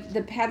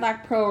the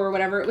Pavlok Pro or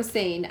whatever it was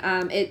saying,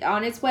 it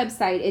on its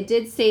website, it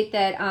did state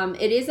that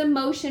it is a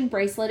motion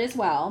bracelet as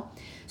well.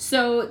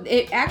 So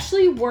it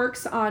actually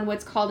works on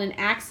what's called an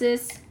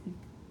axis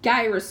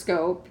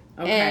gyroscope.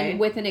 And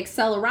with an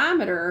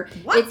accelerometer,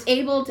 it's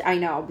able to, I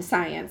know,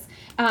 science,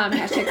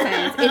 hashtag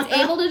science, it's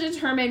able to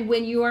determine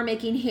when you are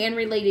making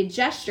hand-related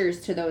gestures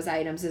to those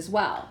items as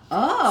well.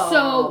 Oh.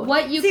 So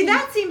what you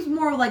that seems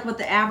more like what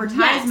the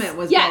advertisement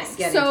was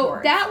getting so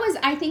towards.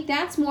 I think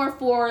that's more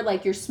for,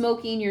 like, your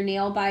smoking, your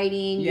nail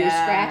biting, your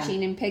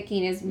scratching and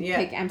picking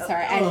I'm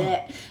sorry, edit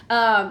it.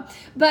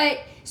 But...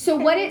 So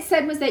what it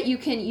said was that you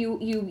can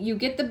you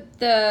get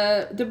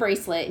the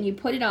bracelet and you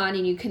put it on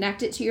and you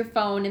connect it to your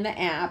phone and the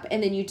app,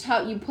 and then you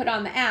put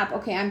on the app,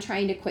 okay, I'm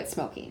trying to quit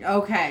smoking.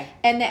 Okay.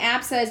 And the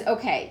app says,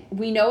 okay,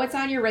 we know it's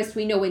on your wrist.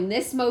 We know in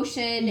this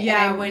motion.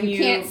 Yeah, when you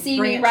can't see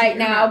me right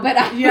now, but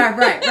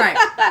right.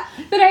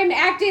 But I'm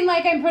acting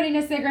like I'm putting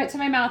a cigarette to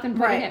my mouth and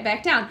putting it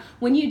back down.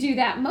 When you do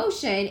that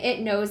motion, it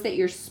knows that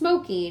you're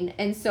smoking,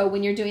 and so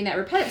when you're doing that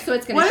repetitive, so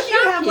it's going to shock you.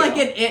 What if you have like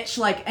an itch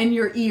like in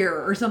your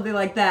ear or something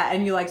like that,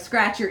 and you like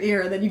scratch scratch your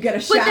ear, and then you get a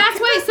shock. But that's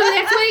why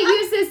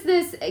it uses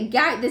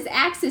this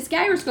axis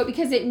gyroscope,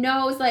 because it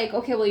knows, like,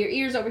 okay, well, your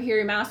ear's over here,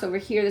 your mouth's over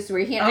here, this is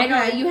where your hand. Okay.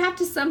 I know you have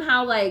to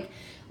somehow, like,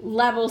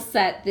 level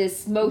set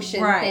this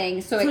motion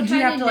thing, so it kind of knows. So do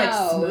you have to, like,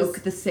 smoke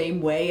the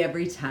same way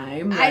every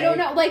time? Like, I don't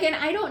know, like, and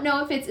I don't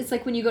know if it's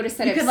like when you go to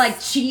set up. You could, like,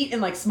 cheat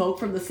and, like, smoke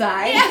from the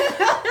side.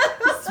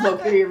 Yeah.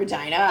 Smoke through your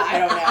vagina. I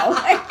don't know.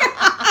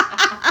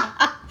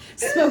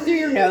 Smoke through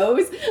your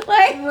nose,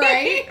 like,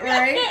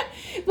 right.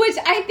 Which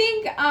I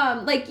think,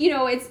 like, you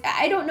know,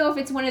 I don't know if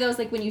it's one of those,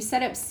 like, when you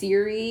set up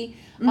Siri,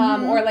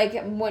 or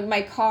like when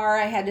my car,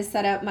 I had to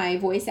set up my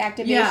voice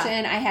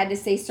activation. I had to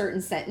say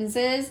certain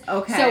sentences,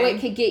 so it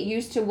could get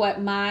used to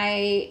what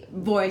my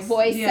voice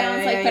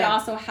sounds like, but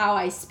also how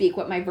I speak,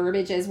 what my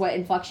verbiage is, what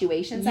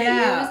inflectuations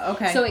I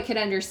use, so it could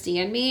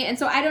understand me. And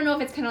so I don't know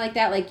if it's kind of like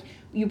that, like,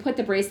 you put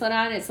the bracelet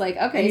on, it's like,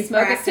 okay,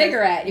 smoke a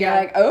cigarette. And you're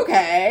like,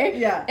 okay.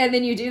 Yeah. And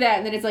then you do that,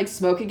 and then it's like,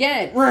 smoke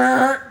again.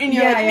 And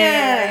you're like,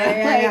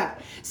 yeah.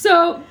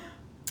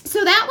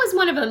 So that was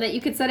one of them, that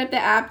you could set up the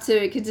app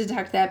it could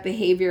detect that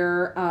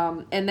behavior,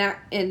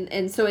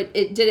 and so it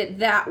did it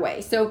that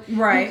way. So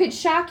you could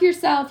shock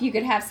yourself, you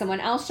could have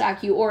someone else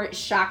shock you, or it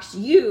shocks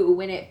you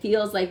when it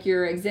feels like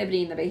you're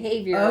exhibiting the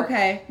behavior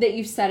that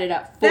you've set it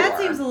up for. That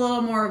seems a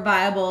little more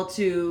viable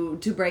to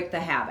break the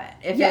habit.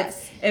 If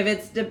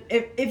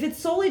it's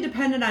solely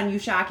dependent on you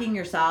shocking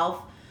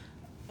yourself,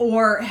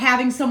 or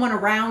having someone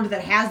around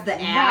that has the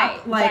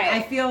app,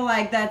 I feel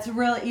like that's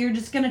really, you're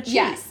just going to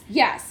cheat.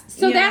 Yes.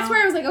 So that's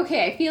where I was like,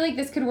 okay, I feel like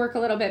this could work a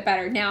little bit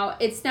better. Now,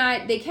 it's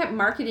not, they kept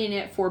marketing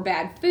it for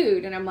bad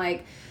food, and I'm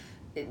like,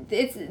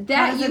 it's that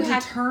how does you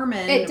have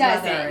determine it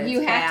doesn't. You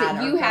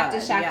have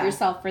to shock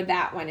yourself for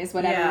that one, is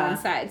what everyone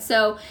said.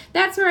 So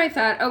that's where I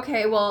thought,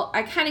 okay, well,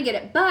 I kind of get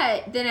it.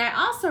 But then I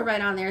also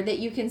read on there that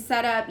you can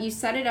set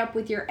it up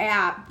with your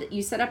app, that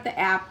you set up the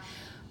app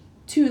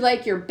to,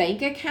 like, your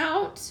bank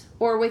account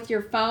or with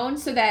your phone,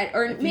 so that,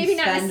 or if maybe you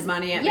spend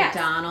money at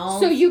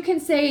McDonald's. So you can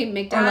say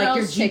McDonald's, or like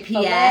your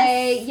Chick-fil-A.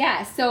 GPS.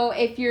 Yeah. So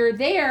if you're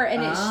there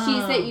and it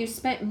sees that you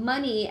spent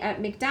money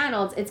at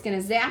McDonald's, it's going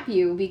to zap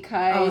you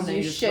because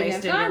you shouldn't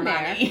have gone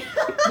there.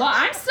 Well,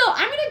 I'm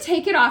going to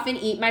take it off and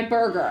eat my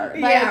burger.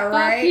 Like,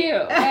 fuck you.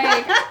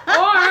 Like,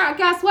 or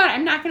guess what?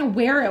 I'm not going to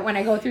wear it when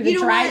I go through the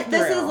drive-thru.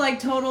 This is like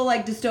total,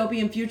 like,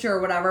 dystopian future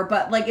or whatever,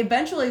 but, like,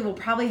 eventually we'll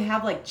probably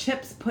have, like,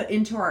 chips put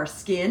into our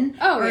skin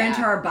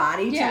into our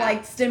body to,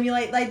 like, stimulate,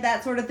 like,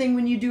 that sort of thing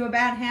when you do a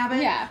bad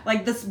habit. Yeah.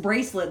 Like, this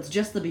bracelet's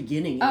just the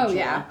beginning. Oh,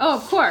 yeah. Oh,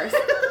 of course.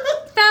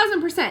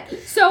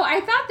 1,000%. So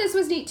I thought this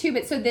was neat too,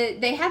 but so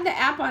they had the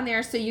app on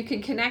there so you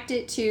could connect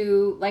it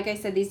to, like I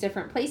said, these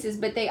different places,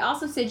 but they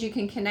also said you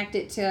can connect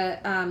it to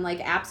like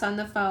apps on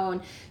the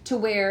phone, to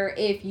where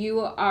if you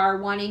are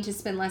wanting to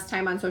spend less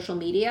time on social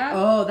media.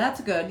 Oh,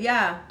 that's good.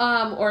 Yeah.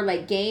 Or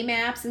like game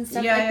apps and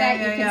stuff that,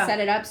 you can set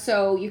it up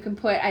so you can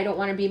put, I don't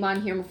want to be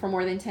on here for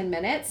more than 10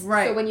 minutes.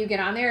 Right. So when you get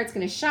on there, it's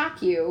going to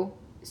shock you,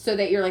 so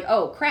that you're like,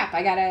 oh crap,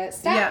 I gotta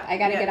stop. Yeah. I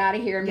gotta get out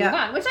of here and move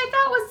on, which I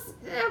thought was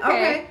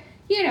okay.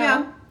 You know.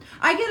 Yeah.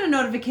 I get a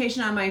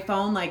notification on my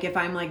phone, like, if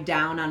I'm, like,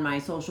 down on my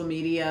social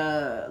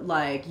media,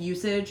 like,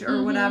 usage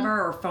or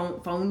whatever, or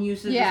phone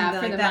usage or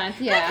something like that.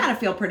 Month, I kind of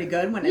feel pretty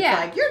good when it's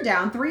like, you're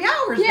down 3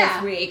 hours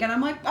this week. And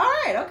I'm like, all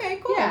right,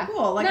 okay,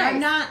 cool. Like, nice.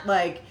 I'm not,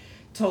 like,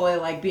 totally,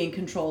 like, being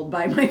controlled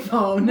by my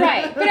phone.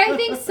 Right. But I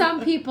think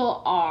some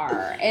people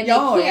are. And they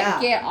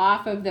can't get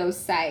off of those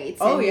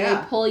sites. And they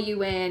pull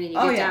you in and you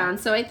get down.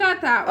 So I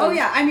thought that was... Oh,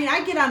 yeah. I mean,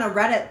 I get on a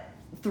Reddit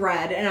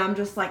thread and I'm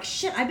just like,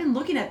 shit, I've been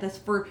looking at this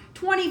for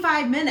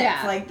 25 minutes.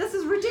 Yeah. Like, this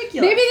is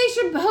ridiculous. Maybe they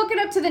should hook it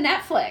up to the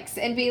Netflix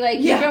and be like,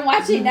 you've been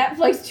watching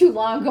Netflix too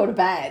long, go to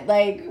bed.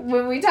 Like,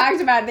 when we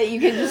talked about that, you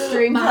can just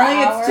stream for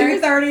hours.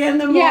 It's 2:30 in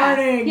the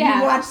morning. Yeah.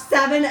 You watch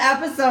 7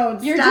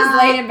 episodes. You're just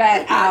laying in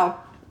bed. Ow.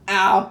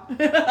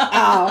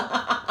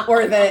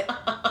 Worth it.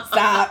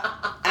 Stop.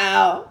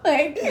 Ow.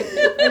 Like,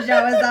 the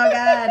show is so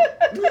good.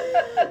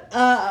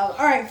 All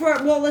right.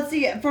 Let's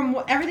see.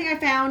 From everything I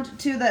found,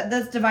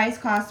 this device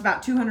cost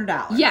about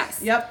 $200.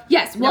 Yes. Yep.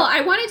 Yes. Well, I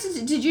wanted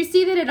to. Did you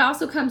see that it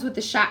also comes with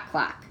the shot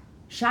clock?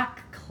 Shot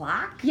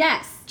clock?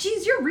 Yes.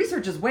 Jeez, your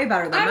research is way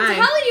better than mine. I'm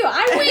telling you,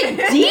 I went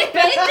deep into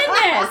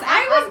this.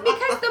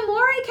 Because the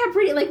more I kept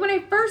reading, like, when I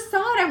first saw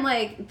it, I'm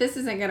like, this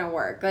isn't going to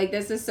work. Like,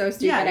 this is so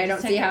stupid. I don't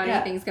see how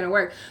anything's going to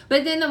work.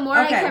 But then the more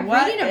I kept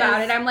reading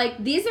about it, I'm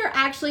like, these are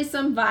actually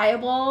some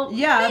viable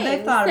things.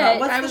 They thought about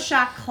what's the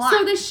shot clock?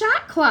 So the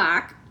shot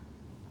clock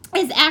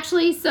is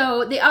actually,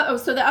 the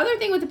other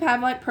thing with the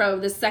Pavlok Pro,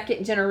 the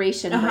second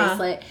generation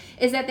bracelet,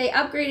 is that they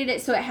upgraded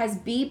it so it has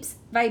beeps,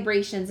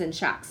 vibrations, and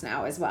shocks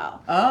now as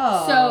well.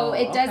 Oh. So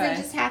it doesn't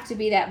just have to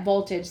be that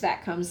voltage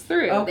that comes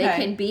through. Okay.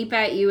 They can beep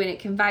at you and it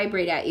can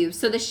vibrate at you.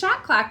 So the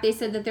shot clock, they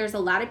said that there's a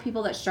lot of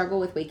people that struggle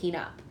with waking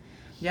up.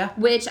 Yeah.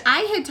 Which I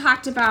had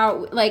talked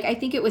about, like, I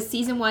think it was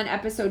season 1,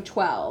 episode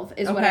 12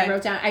 is what I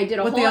wrote down. I did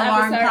a whole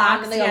episode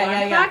on the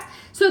alarm clocks.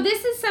 So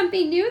this is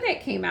something new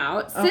that came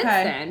out since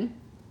then.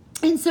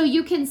 And so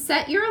you can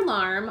set your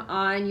alarm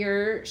on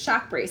your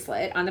shock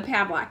bracelet, on the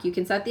padlock. You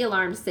can set the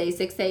alarm to say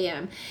 6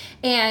 a.m.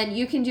 And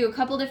you can do a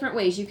couple different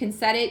ways. You can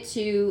set it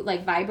to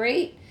like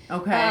vibrate.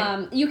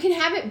 Okay. You can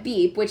have it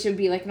beep, which would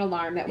be like an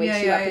alarm that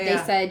wakes you up. But they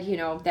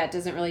said, that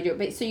doesn't really do it.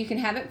 But so you can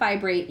have it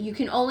vibrate. You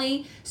can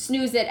only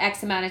snooze it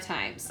X amount of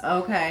times.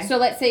 Okay. So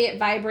let's say it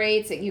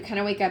vibrates. You kind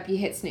of wake up, you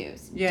hit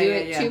snooze. Do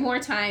it 2 more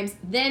times.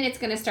 Then it's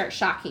going to start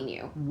shocking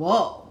you.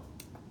 Whoa.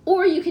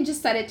 Or you can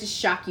just set it to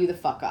shock you the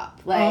fuck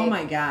up. Like, oh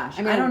my gosh.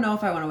 I don't know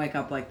if I want to wake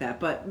up like that,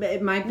 but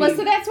it might be. Well,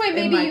 so that's why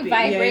maybe you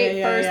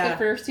vibrate the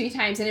first 3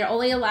 times. And it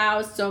only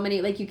allows so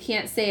many, like you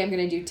can't say I'm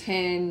going to do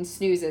 10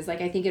 snoozes. Like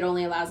I think it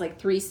only allows like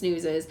 3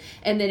 snoozes.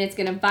 And then it's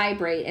going to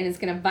vibrate and it's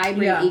going to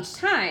vibrate each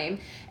time.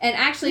 And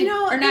actually,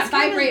 or not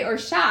vibrate or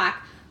shock.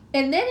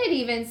 And then it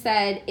even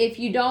said if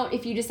you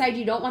decide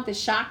you don't want the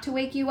shock to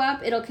wake you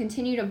up, it'll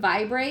continue to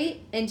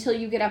vibrate until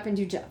you get up and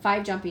do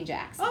 5 jumping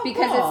jacks.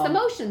 Because it's the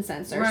motion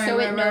sensor, so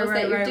it knows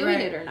that you're doing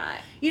it or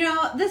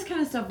not. This kind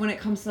of stuff when it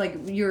comes to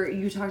like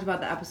you talked about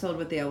the episode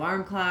with the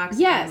alarm clocks.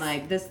 Yes. And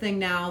like this thing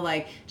now,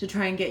 like to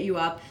try and get you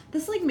up.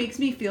 This like makes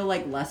me feel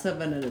like less of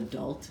an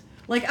adult.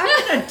 Like, I'm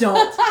an adult.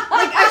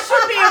 Like, I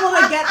should be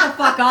able to get the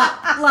fuck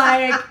up.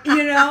 Like,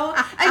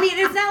 I mean,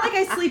 it's not like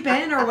I sleep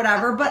in or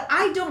whatever, but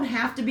I don't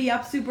have to be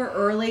up super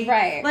early.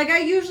 Right. Like, I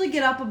usually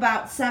get up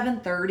about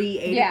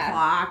 7:30, 8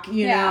 o'clock,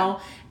 you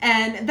know,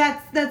 and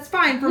that's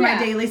fine for my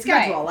daily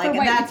schedule. Right.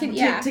 Like, that's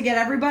to get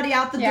everybody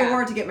out the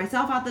door, to get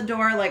myself out the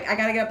door. Like, I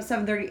gotta get up at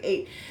 7:30,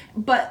 8.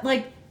 But,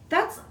 like,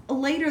 that's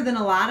later than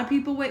a lot of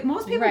people wake.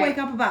 Most people wake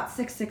up about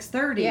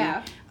 6:30.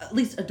 Yeah. At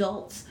least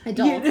adults.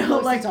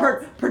 Like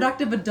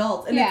productive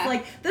adults. And it's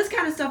like this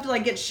kind of stuff to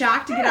like get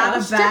shocked to get out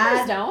of bed.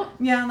 Strippers don't.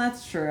 Yeah,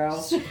 that's true.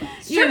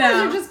 Strippers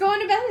are just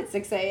going to bed at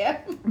 6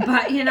 a.m.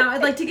 But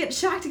like to get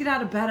shocked to get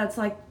out of bed, it's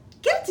like,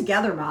 get it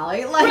together,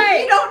 Molly.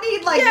 Like, you don't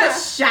need, like, the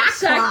shock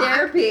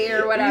therapy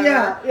or whatever.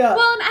 Yeah.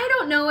 Well, and I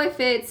don't know if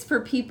it's for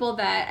people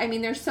that, I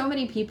mean, there's so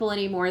many people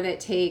anymore that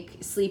take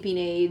sleeping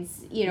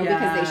aids,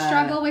 because they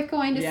struggle with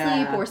going to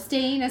sleep or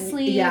staying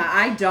asleep. Yeah,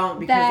 I don't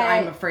because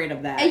I'm afraid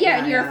of that.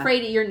 And you're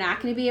afraid you're not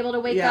going to be able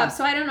to wake up.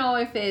 So I don't know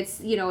if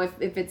it's,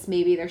 if it's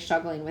maybe they're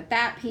struggling with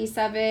that piece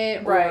of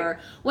it or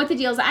what the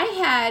deal is. I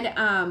had,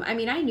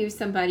 I knew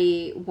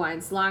somebody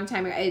once, long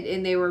time ago,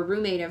 and they were a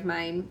roommate of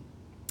mine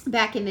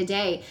back in the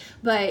day,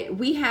 but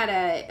we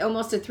had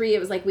almost a 3. It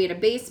was like we had a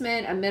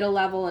basement, a middle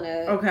level, and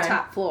a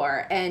top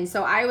floor. And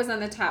so I was on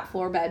the top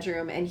floor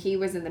bedroom, and he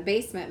was in the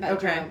basement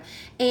bedroom.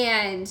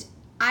 And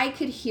I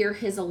could hear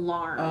his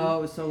alarm. Oh,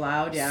 it was so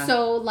loud,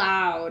 so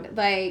loud,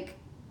 like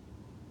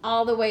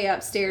all the way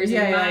upstairs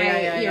in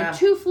my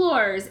 2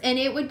 floors, and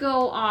it would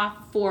go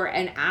off for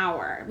an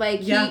hour,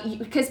 like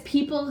because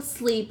people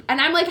sleep, and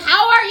I'm like,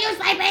 how are you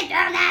sleeping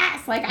through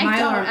this? Like I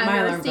don't understand. My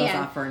alarm goes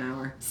off for an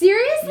hour.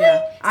 Seriously?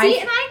 Yeah.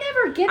 And I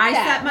never get that. I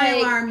set my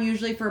alarm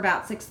usually for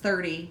about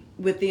 6:30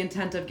 with the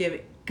intent of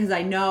because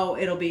I know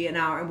it'll be an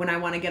hour when I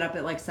want to get up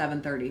at like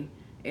 7:30,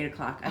 8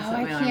 o'clock. I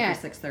set my alarm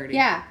for 6:30.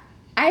 Yeah.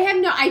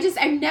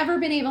 I've never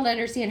been able to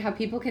understand how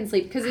people can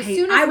sleep, because as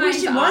soon as I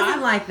wish it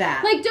wasn't like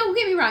that. Like, don't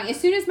get me wrong, as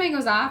soon as mine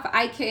goes off,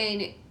 I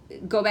can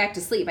go back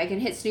to sleep. I can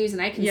hit snooze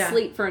and I can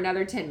sleep for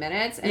another 10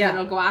 minutes, and then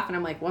it'll go off and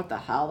I'm like, what the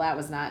hell? That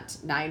was not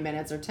 9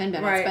 minutes or 10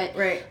 minutes.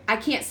 But I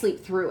can't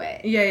sleep through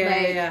it.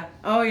 Yeah.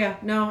 Oh yeah.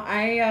 No,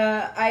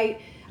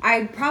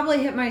 I probably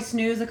hit my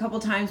snooze a couple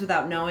times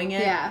without knowing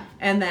it. Yeah.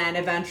 And then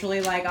eventually,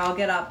 like, I'll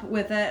get up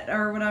with it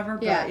or whatever.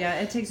 But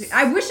it takes me.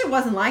 I wish it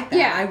wasn't like that.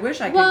 Yeah. I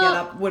wish I could get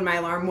up when my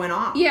alarm went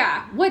off.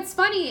 Yeah. What's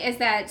funny is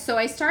that, so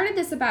I started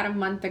this about a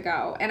month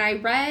ago, and I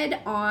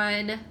read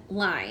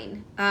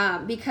online,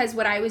 because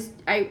what it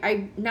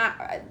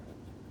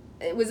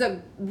was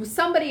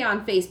somebody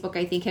on Facebook,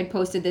 I think, had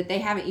posted that they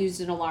haven't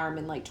used an alarm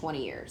in like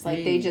 20 years.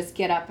 Like, they just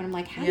get up, and I'm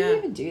like, how do you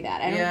even do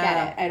that? I don't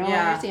get it. I don't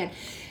understand.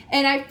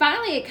 And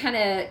it kind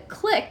of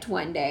clicked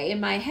one day in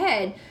my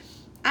head.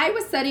 I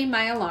was setting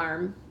my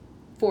alarm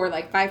for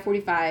like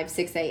 5:45,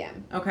 6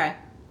 a.m. Okay.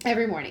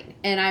 Every morning.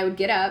 And I would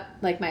get up,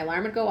 like my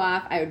alarm would go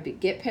off. I would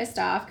get pissed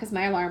off because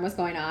my alarm was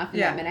going off.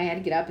 And that meant I had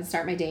to get up and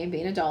start my day and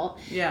be an adult.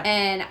 Yeah.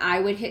 And I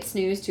would hit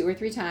snooze 2 or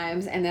 3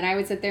 times. And then I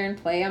would sit there and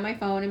play on my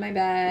phone in my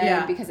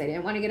bed because I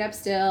didn't want to get up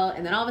still.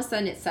 And then all of a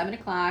sudden it's 7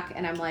 o'clock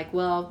and I'm like,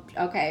 well,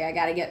 okay, I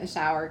got to get in the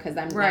shower because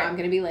now I'm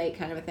going to be late,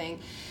 kind of a thing.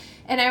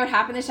 And I would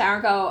hop in the shower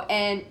and go.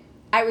 And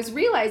I was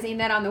realizing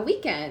that on the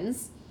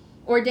weekends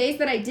or days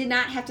that I did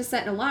not have to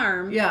set an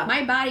alarm,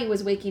 my body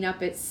was waking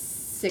up at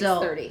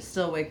 6:30.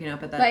 Still waking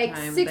up at that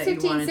time. Like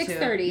 6:15,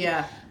 6:30.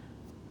 Yeah.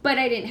 But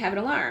I didn't have an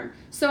alarm.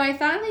 So I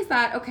finally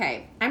thought,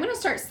 okay, I'm going to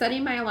start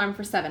setting my alarm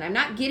for 7. I'm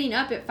not getting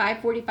up at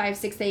 5:45,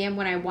 6 a.m.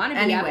 when I want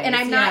to be up. And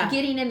I'm not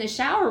getting in the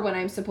shower when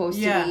I'm supposed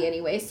to be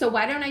anyway. So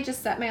why don't I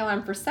just set my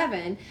alarm for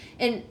 7?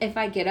 And if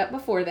I get up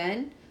before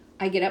then,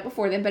 I get up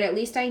before then. But at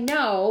least I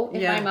know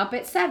if I'm up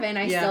at 7,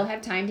 I still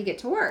have time to get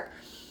to work.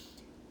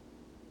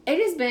 It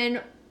has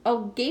been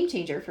a game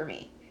changer for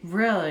me.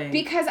 Really?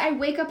 Because I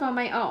wake up on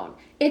my own.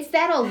 It's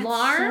that alarm.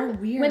 That's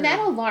so weird. When that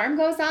alarm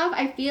goes off,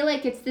 I feel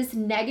like it's this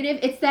negative.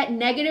 It's that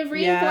negative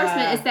reinforcement.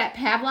 Yeah. It's that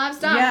Pavlov's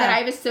dog that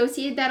I've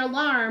associated that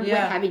alarm with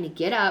having to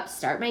get up,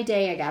 start my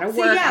day. I gotta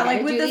work. Yeah,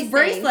 like with this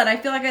bracelet, I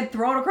feel like I'd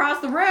throw it across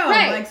the room.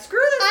 Right. Like,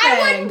 screw this thing. I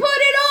wouldn't put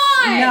it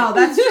on. No,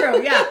 that's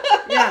true.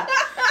 Yeah.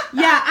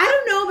 Yeah,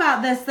 I don't know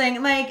about this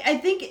thing. Like, I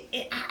think,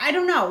 I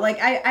don't know. Like,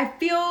 I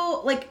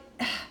feel like...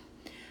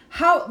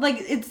 How, like,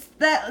 it's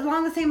that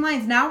along the same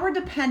lines. Now we're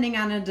depending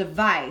on a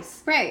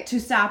device to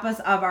stop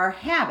us of our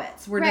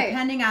habits. We're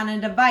depending on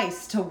a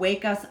device to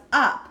wake us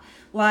up.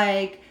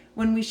 Like,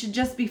 when we should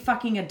just be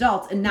fucking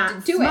adults and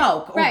not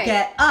smoke or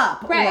get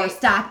up or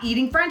stop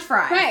eating French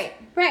fries.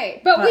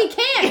 Right. But we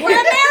can't. We're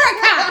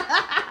America.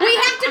 We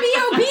have to be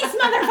obese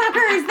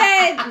motherfuckers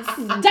that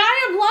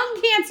die of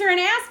lung cancer and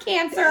ass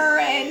cancer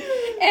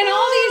and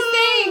all these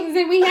things.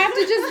 And we have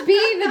to just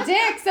be the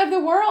dicks of the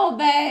world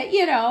that,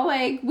 you know,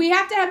 like, we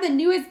have to have the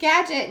newest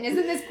gadget. And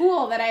isn't this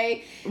cool that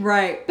I...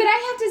 Right. But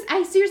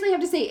I seriously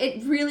have to say,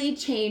 it really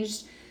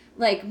changed...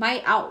 like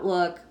my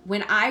outlook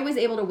when I was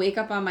able to wake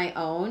up on my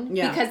own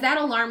because that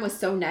alarm was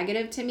so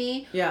negative to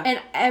me. Yeah. And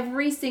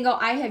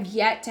I have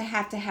yet to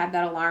have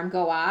that alarm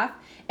go off.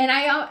 And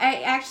I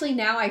actually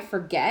now I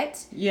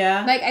forget.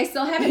 Yeah. Like I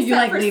still have it you set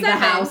like for leave 7.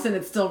 the house and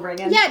it's still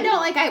ringing. Yeah, no,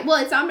 like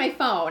it's on my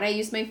phone. I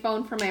use my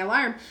phone for my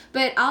alarm.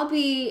 But I'll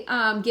be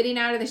getting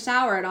out of the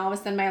shower and all of a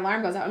sudden my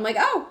alarm goes out. I'm like,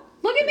 oh,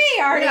 look at me,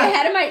 already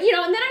ahead of my, you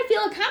know, and then I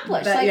feel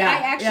accomplished. I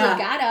actually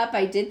got up,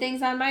 I did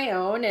things on my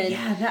own, and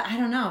I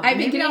don't know. I've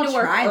been getting to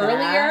work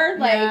earlier,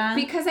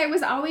 because I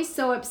was always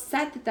so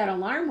upset that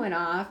alarm went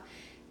off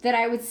that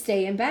I would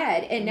stay in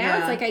bed. And now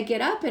it's like I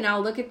get up and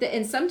I'll look at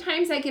and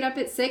sometimes I get up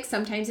at 6,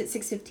 sometimes at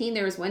 6:15.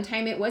 There was one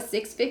time it was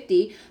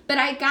 6:50, but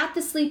I got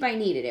the sleep I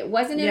needed. It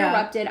wasn't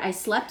interrupted. I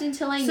slept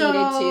until I needed to.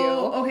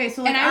 Okay,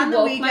 so like and on I the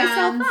woke weekends,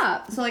 myself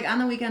up. So like on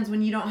the weekends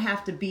when you don't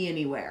have to be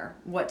anywhere,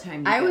 what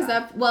time do you I was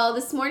up? Well,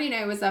 this morning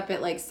I was up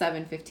at like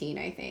 7:15,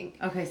 I think.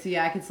 Okay, so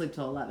I could sleep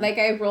till 11. Like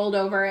I rolled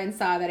over and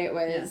saw that it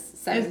was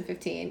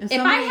 7:15.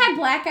 If I had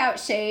blackout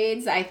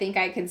shades, I think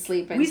I could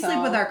sleep until... We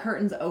sleep with our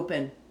curtains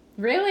open.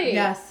 Really?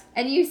 Yes.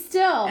 And you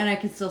still... And I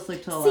can still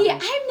sleep till 11. See,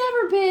 I've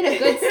never been a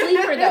good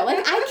sleeper, though.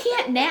 Like, I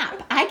can't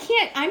nap.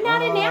 I'm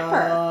not a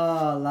napper.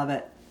 Oh, love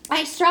it.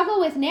 I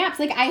struggle with naps.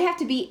 Like, I have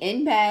to be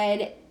in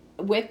bed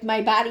with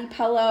my body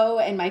pillow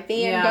and my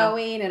fan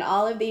going and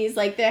all of these.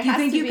 Like, there has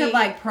to be... Do you think you could,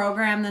 like,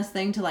 program this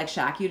thing to, like,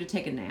 shock you to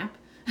take a nap?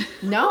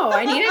 No,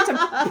 I needed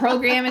to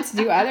program it to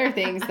do other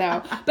things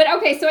though. But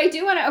okay, so I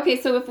do want to.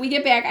 Okay, so if we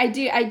get back, I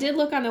did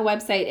look on the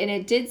website and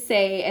it did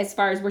say, as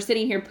far as we're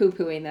sitting here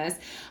poo-pooing this,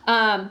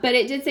 but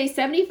it did say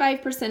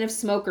 75% of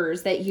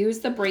smokers that use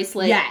the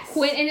bracelet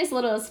quit in as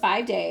little as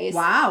 5 days.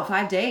 Wow,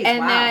 5 days.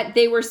 And that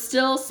they were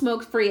still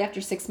smoke free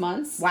after 6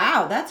 months.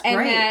 Wow, that's great.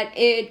 And that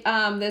it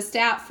the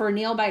stat for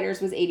nail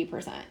biters was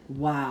 80%.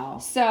 Wow.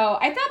 So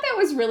I thought that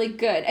was really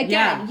good.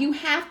 Again, you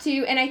have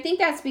to, and I think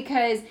that's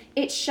because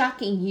it's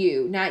shocking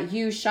you, not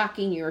you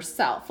shocking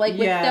yourself. Like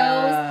with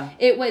those,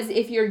 it was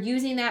if you're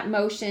using that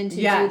motion to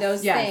do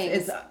those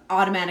things. It's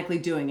automatically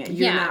doing it.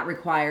 You're not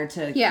required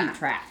to keep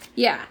track.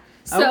 Yeah.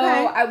 So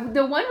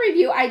the one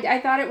review, I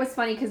thought it was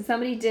funny because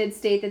somebody did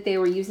state that they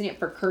were using it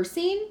for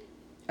cursing.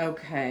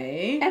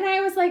 Okay. And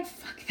I was like,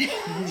 fuck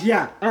that.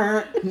 Yeah.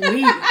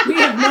 We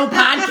have no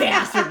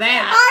podcast with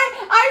that.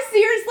 I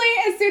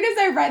seriously, as soon as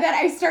I read that,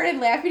 I started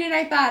laughing and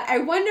I thought, I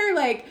wonder,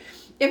 like,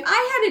 if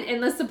I had an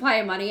endless supply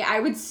of money, I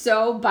would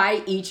so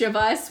buy each of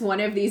us one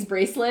of these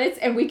bracelets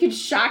and we could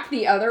shock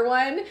the other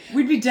one.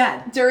 We'd be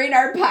dead. During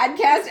our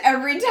podcast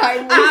every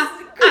time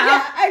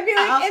I'd be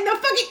like, in the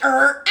fucking,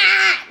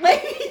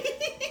 like,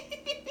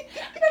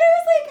 but I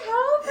was like,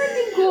 how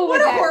freaking cool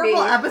would that be? What a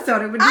horrible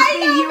episode. It would just be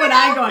you and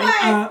I going,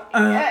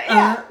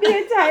 the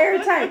entire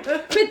time.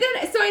 But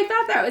then, so I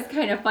thought that was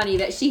kind of funny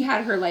that she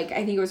had her, like,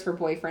 I think it was her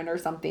boyfriend or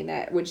something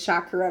that would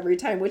shock her every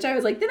time, which I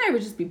was like, then I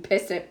would just be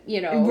pissed at,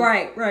 you know,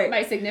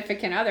 my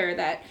significant other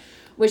that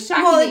was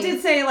shocking. Well, it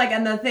did say, like,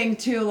 and the thing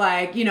too,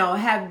 like, you know,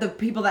 have the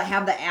people that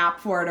have the app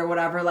for it or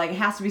whatever, like, it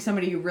has to be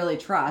somebody you really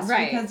trust.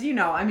 Right. Because, you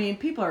know, I mean,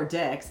 people are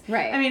dicks.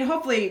 Right. I mean,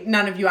 hopefully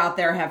none of you out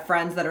there have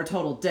friends that are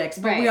total dicks,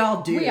 but we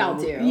all do. We all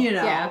do. You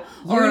know. Yeah.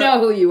 You know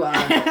who you are.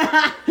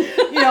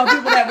 You know,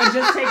 people that would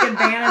just take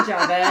advantage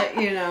of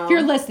it, you know. If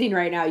you're listening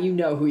right now, you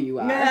know who you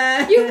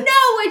are. You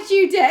know what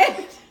you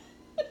did.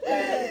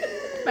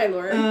 My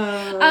Lord.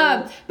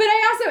 But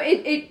I also,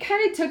 it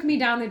kind of took me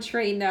down the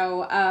train,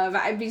 though, of,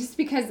 just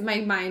because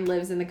my mind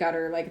lives in the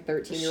gutter like a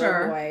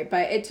 13-year-old boy.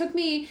 But it took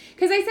me,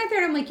 because I sat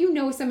there and I'm like, you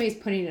know somebody's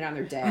putting it on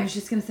their dick. I was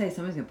just going to say,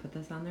 somebody's going to put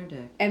this on their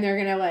dick. And they're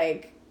going to,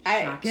 like,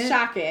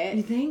 shock it.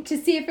 You think? To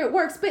see if it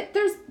works. But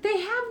they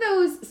have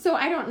those, so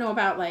I don't know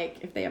about, like,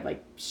 if they have,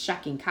 like,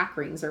 shocking cock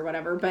rings or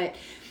whatever, but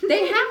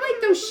they have,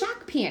 like, those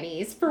shock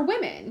panties for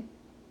women.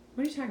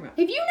 What are you talking about?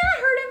 Have you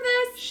not heard of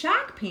this?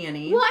 Shock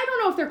panties? Well, I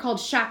don't know if they're called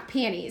shock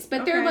panties,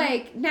 but they're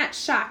like, not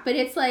shock, but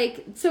it's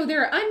like, so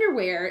they're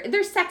underwear.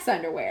 They're sex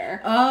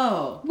underwear.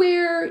 Oh.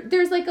 Where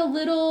there's like a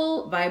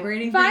little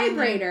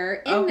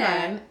vibrator in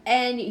them,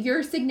 and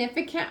your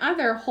significant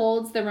other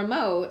holds the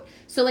remote.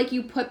 So like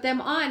you put them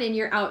on and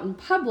you're out in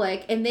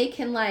public, and they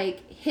can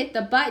like hit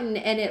the button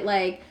and it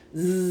like...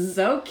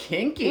 So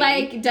kinky.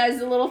 Like, does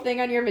a little thing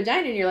on your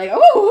vagina, and you're like,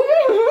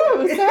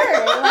 oh,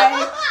 sorry.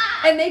 Like,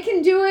 and they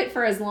can do it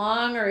for as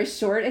long or as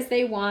short as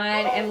they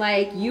want, and,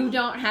 like, you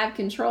don't have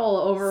control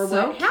over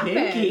what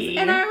happens. Kinky.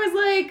 And I was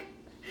like...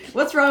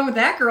 What's wrong with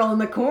that girl in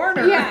the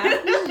corner? Yeah.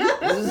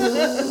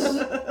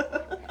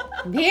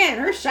 Man,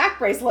 her shock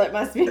bracelet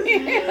must be.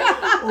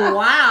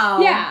 Wow.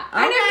 Yeah.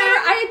 Okay.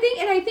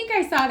 I think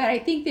I saw that. I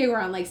think they were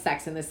on like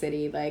Sex and the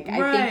City. Like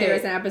I think there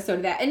was an episode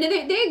of that. And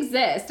they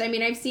exist. I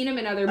mean, I've seen them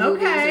in other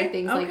movies or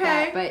things like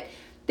that, but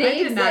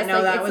they exist. I did not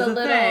know that was a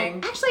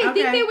thing. Actually, I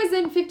think it was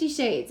in 50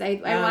 Shades. I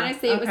want to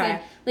say it was in,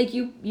 like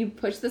you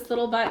push this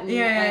little button.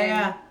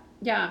 Yeah.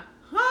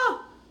 Huh.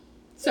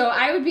 So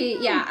I would be,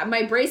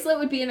 my bracelet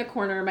would be in the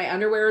corner, my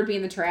underwear would be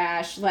in the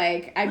trash.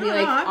 Like I'd be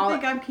like, I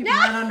think I'm keeping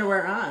that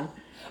underwear on.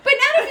 But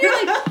not if you're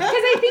like, because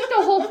I think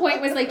the whole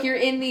point was like you're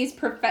in these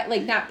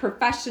not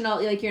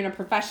professional, like you're in a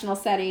professional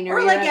setting,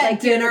 or like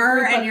at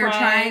dinner and you're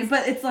trying,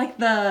 but it's like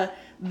the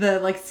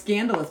like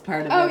scandalous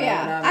part of it. Oh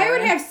yeah, I would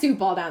have soup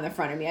all down the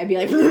front of me. I'd be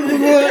like,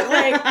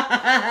 like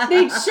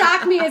they'd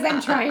shock me as I'm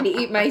trying to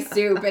eat my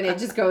soup, and it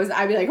just goes.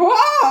 I'd be like,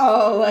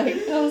 whoa, like,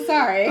 oh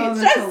sorry,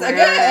 it's just so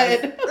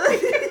good.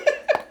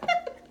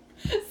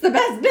 It's the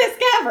best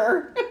bisque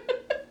ever.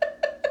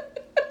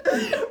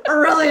 I'm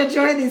really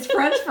enjoying these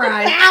French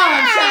fries.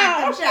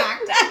 I'm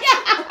shocked.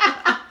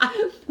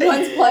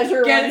 One's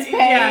pleasure, one's pain.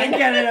 Yeah,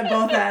 get it at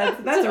both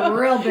ends. That's a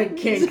real big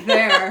kink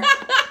there.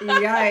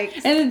 Yikes.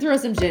 And then throw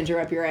some ginger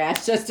up your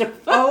ass just to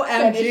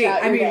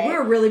OMG. I mean,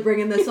 we're really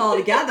bringing this all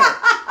together.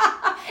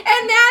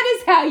 And that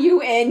is how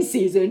you end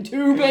season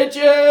 2,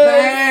 bitches.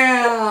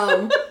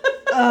 Bam.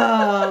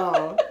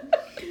 Oh.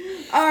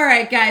 All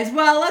right, guys.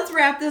 Well, let's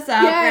wrap this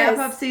up. Yes.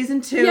 Wrap up season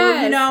 2.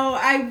 Yes. You know,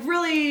 I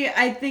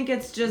think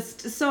it's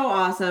just so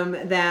awesome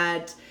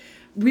that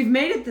we've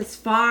made it this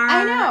far.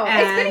 I know.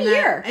 It's been a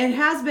year. It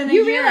has been a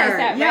year. You realize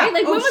that, right?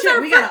 Like, when was our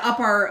we gotta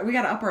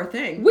up our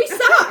thing. We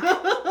suck.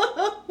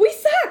 We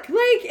suck.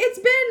 Like, it's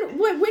been,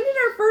 when did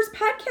our first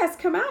podcast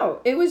come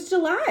out? It was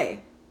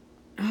July.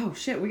 Oh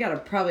shit, we gotta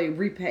probably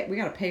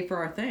pay for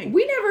our thing.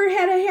 We never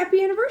had a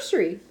happy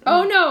anniversary.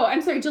 Oh no,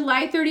 I'm sorry,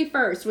 July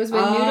 31st was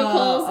when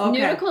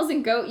Nudicles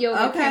and Goat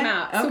Yoga came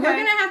out. So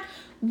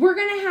we're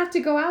gonna have to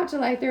go out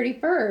July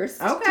 31st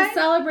to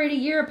celebrate a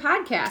year of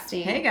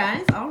podcasting. Hey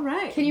guys, all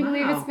right. Can you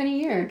believe it's been a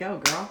year? There you go,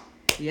 girl.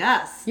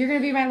 Yes. You're gonna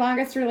be my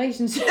longest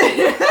relationship.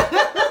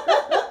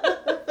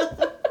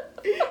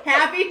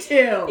 Happy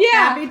to. Yeah.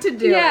 Happy to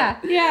do it.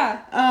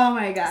 Yeah. Oh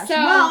my gosh. So,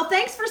 well,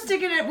 thanks for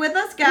sticking it with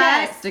us,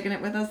 guys. Yes. Sticking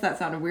it with us, that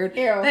sounded weird.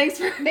 Ew. Thanks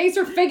for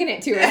figging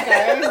it to us,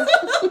 guys.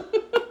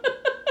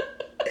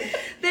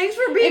 Thanks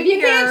for being here. If you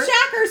here. can't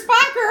shock her,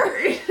 spock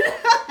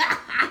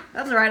her.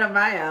 That's right up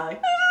my alley.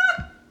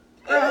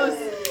 Gross.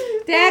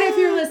 Dad, if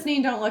you're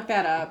listening, don't look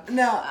that up.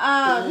 No.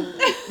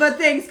 But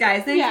thanks,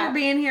 guys. Thanks for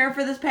being here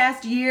for this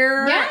past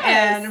year. Yes.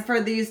 And for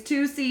these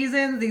 2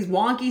 seasons, these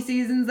wonky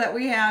seasons that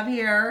we have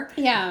here.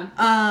 Yeah.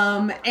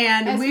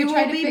 And as we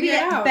will be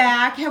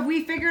back. Have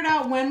we figured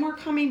out when we're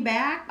coming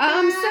back?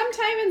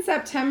 Sometime in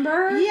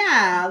September.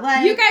 Yeah,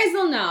 like you guys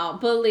will know.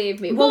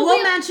 Believe me. Well,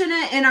 we'll mention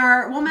it in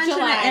our.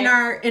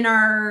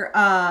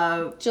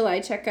 July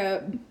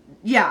checkup.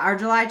 Yeah, our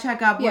July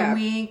checkup when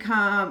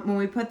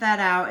we put that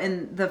out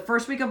in the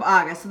first week of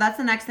August. So that's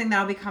the next thing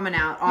that'll be coming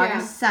out.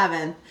 August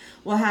 7th,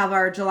 we'll have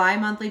our July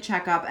monthly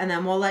checkup, and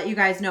then we'll let you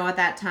guys know at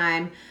that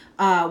time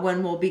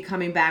when we'll be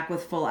coming back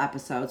with full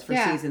episodes for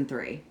season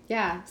 3.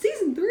 Yeah.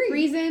 Season 3.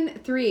 Season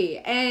 3.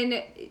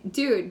 And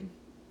dude,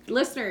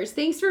 listeners,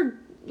 thanks for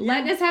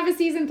letting us have a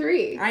season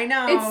 3. I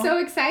know. It's so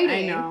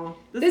exciting. I know.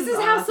 This is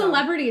how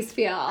celebrities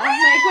feel.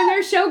 Like when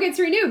their show gets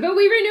renewed, but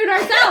we renewed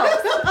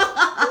ourselves.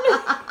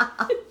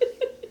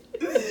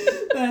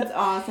 That's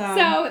awesome.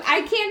 So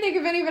I can't think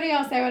of anybody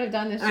else I would have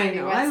done this show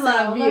with. I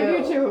love you. Love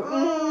you too.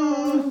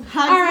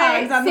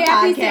 Hugs on the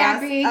podcast.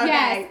 Sappy. Okay.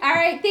 Yes. All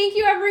right. Thank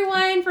you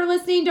everyone for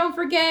listening. Don't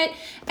forget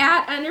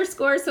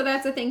 @_ So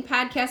That's a Thing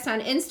podcast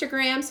on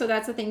Instagram. So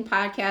That's a Thing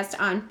podcast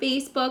on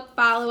Facebook.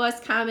 Follow us,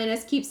 comment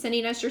us, keep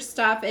sending us your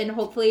stuff, and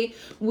hopefully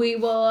we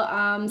will.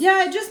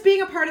 Just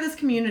being a part of this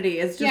community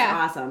is just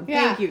awesome.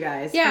 Yeah. Thank you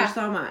guys for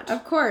so much.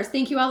 Of course.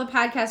 Thank you all the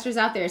podcasters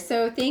out there.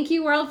 So thank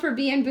you world for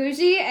being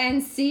bougie,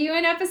 and see you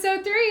in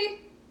episode 3.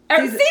 Or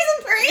season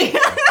 3.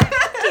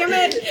 Damn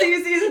it. See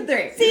you season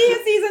 3. See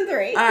you season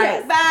 3. All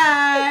right.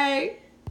 Bye.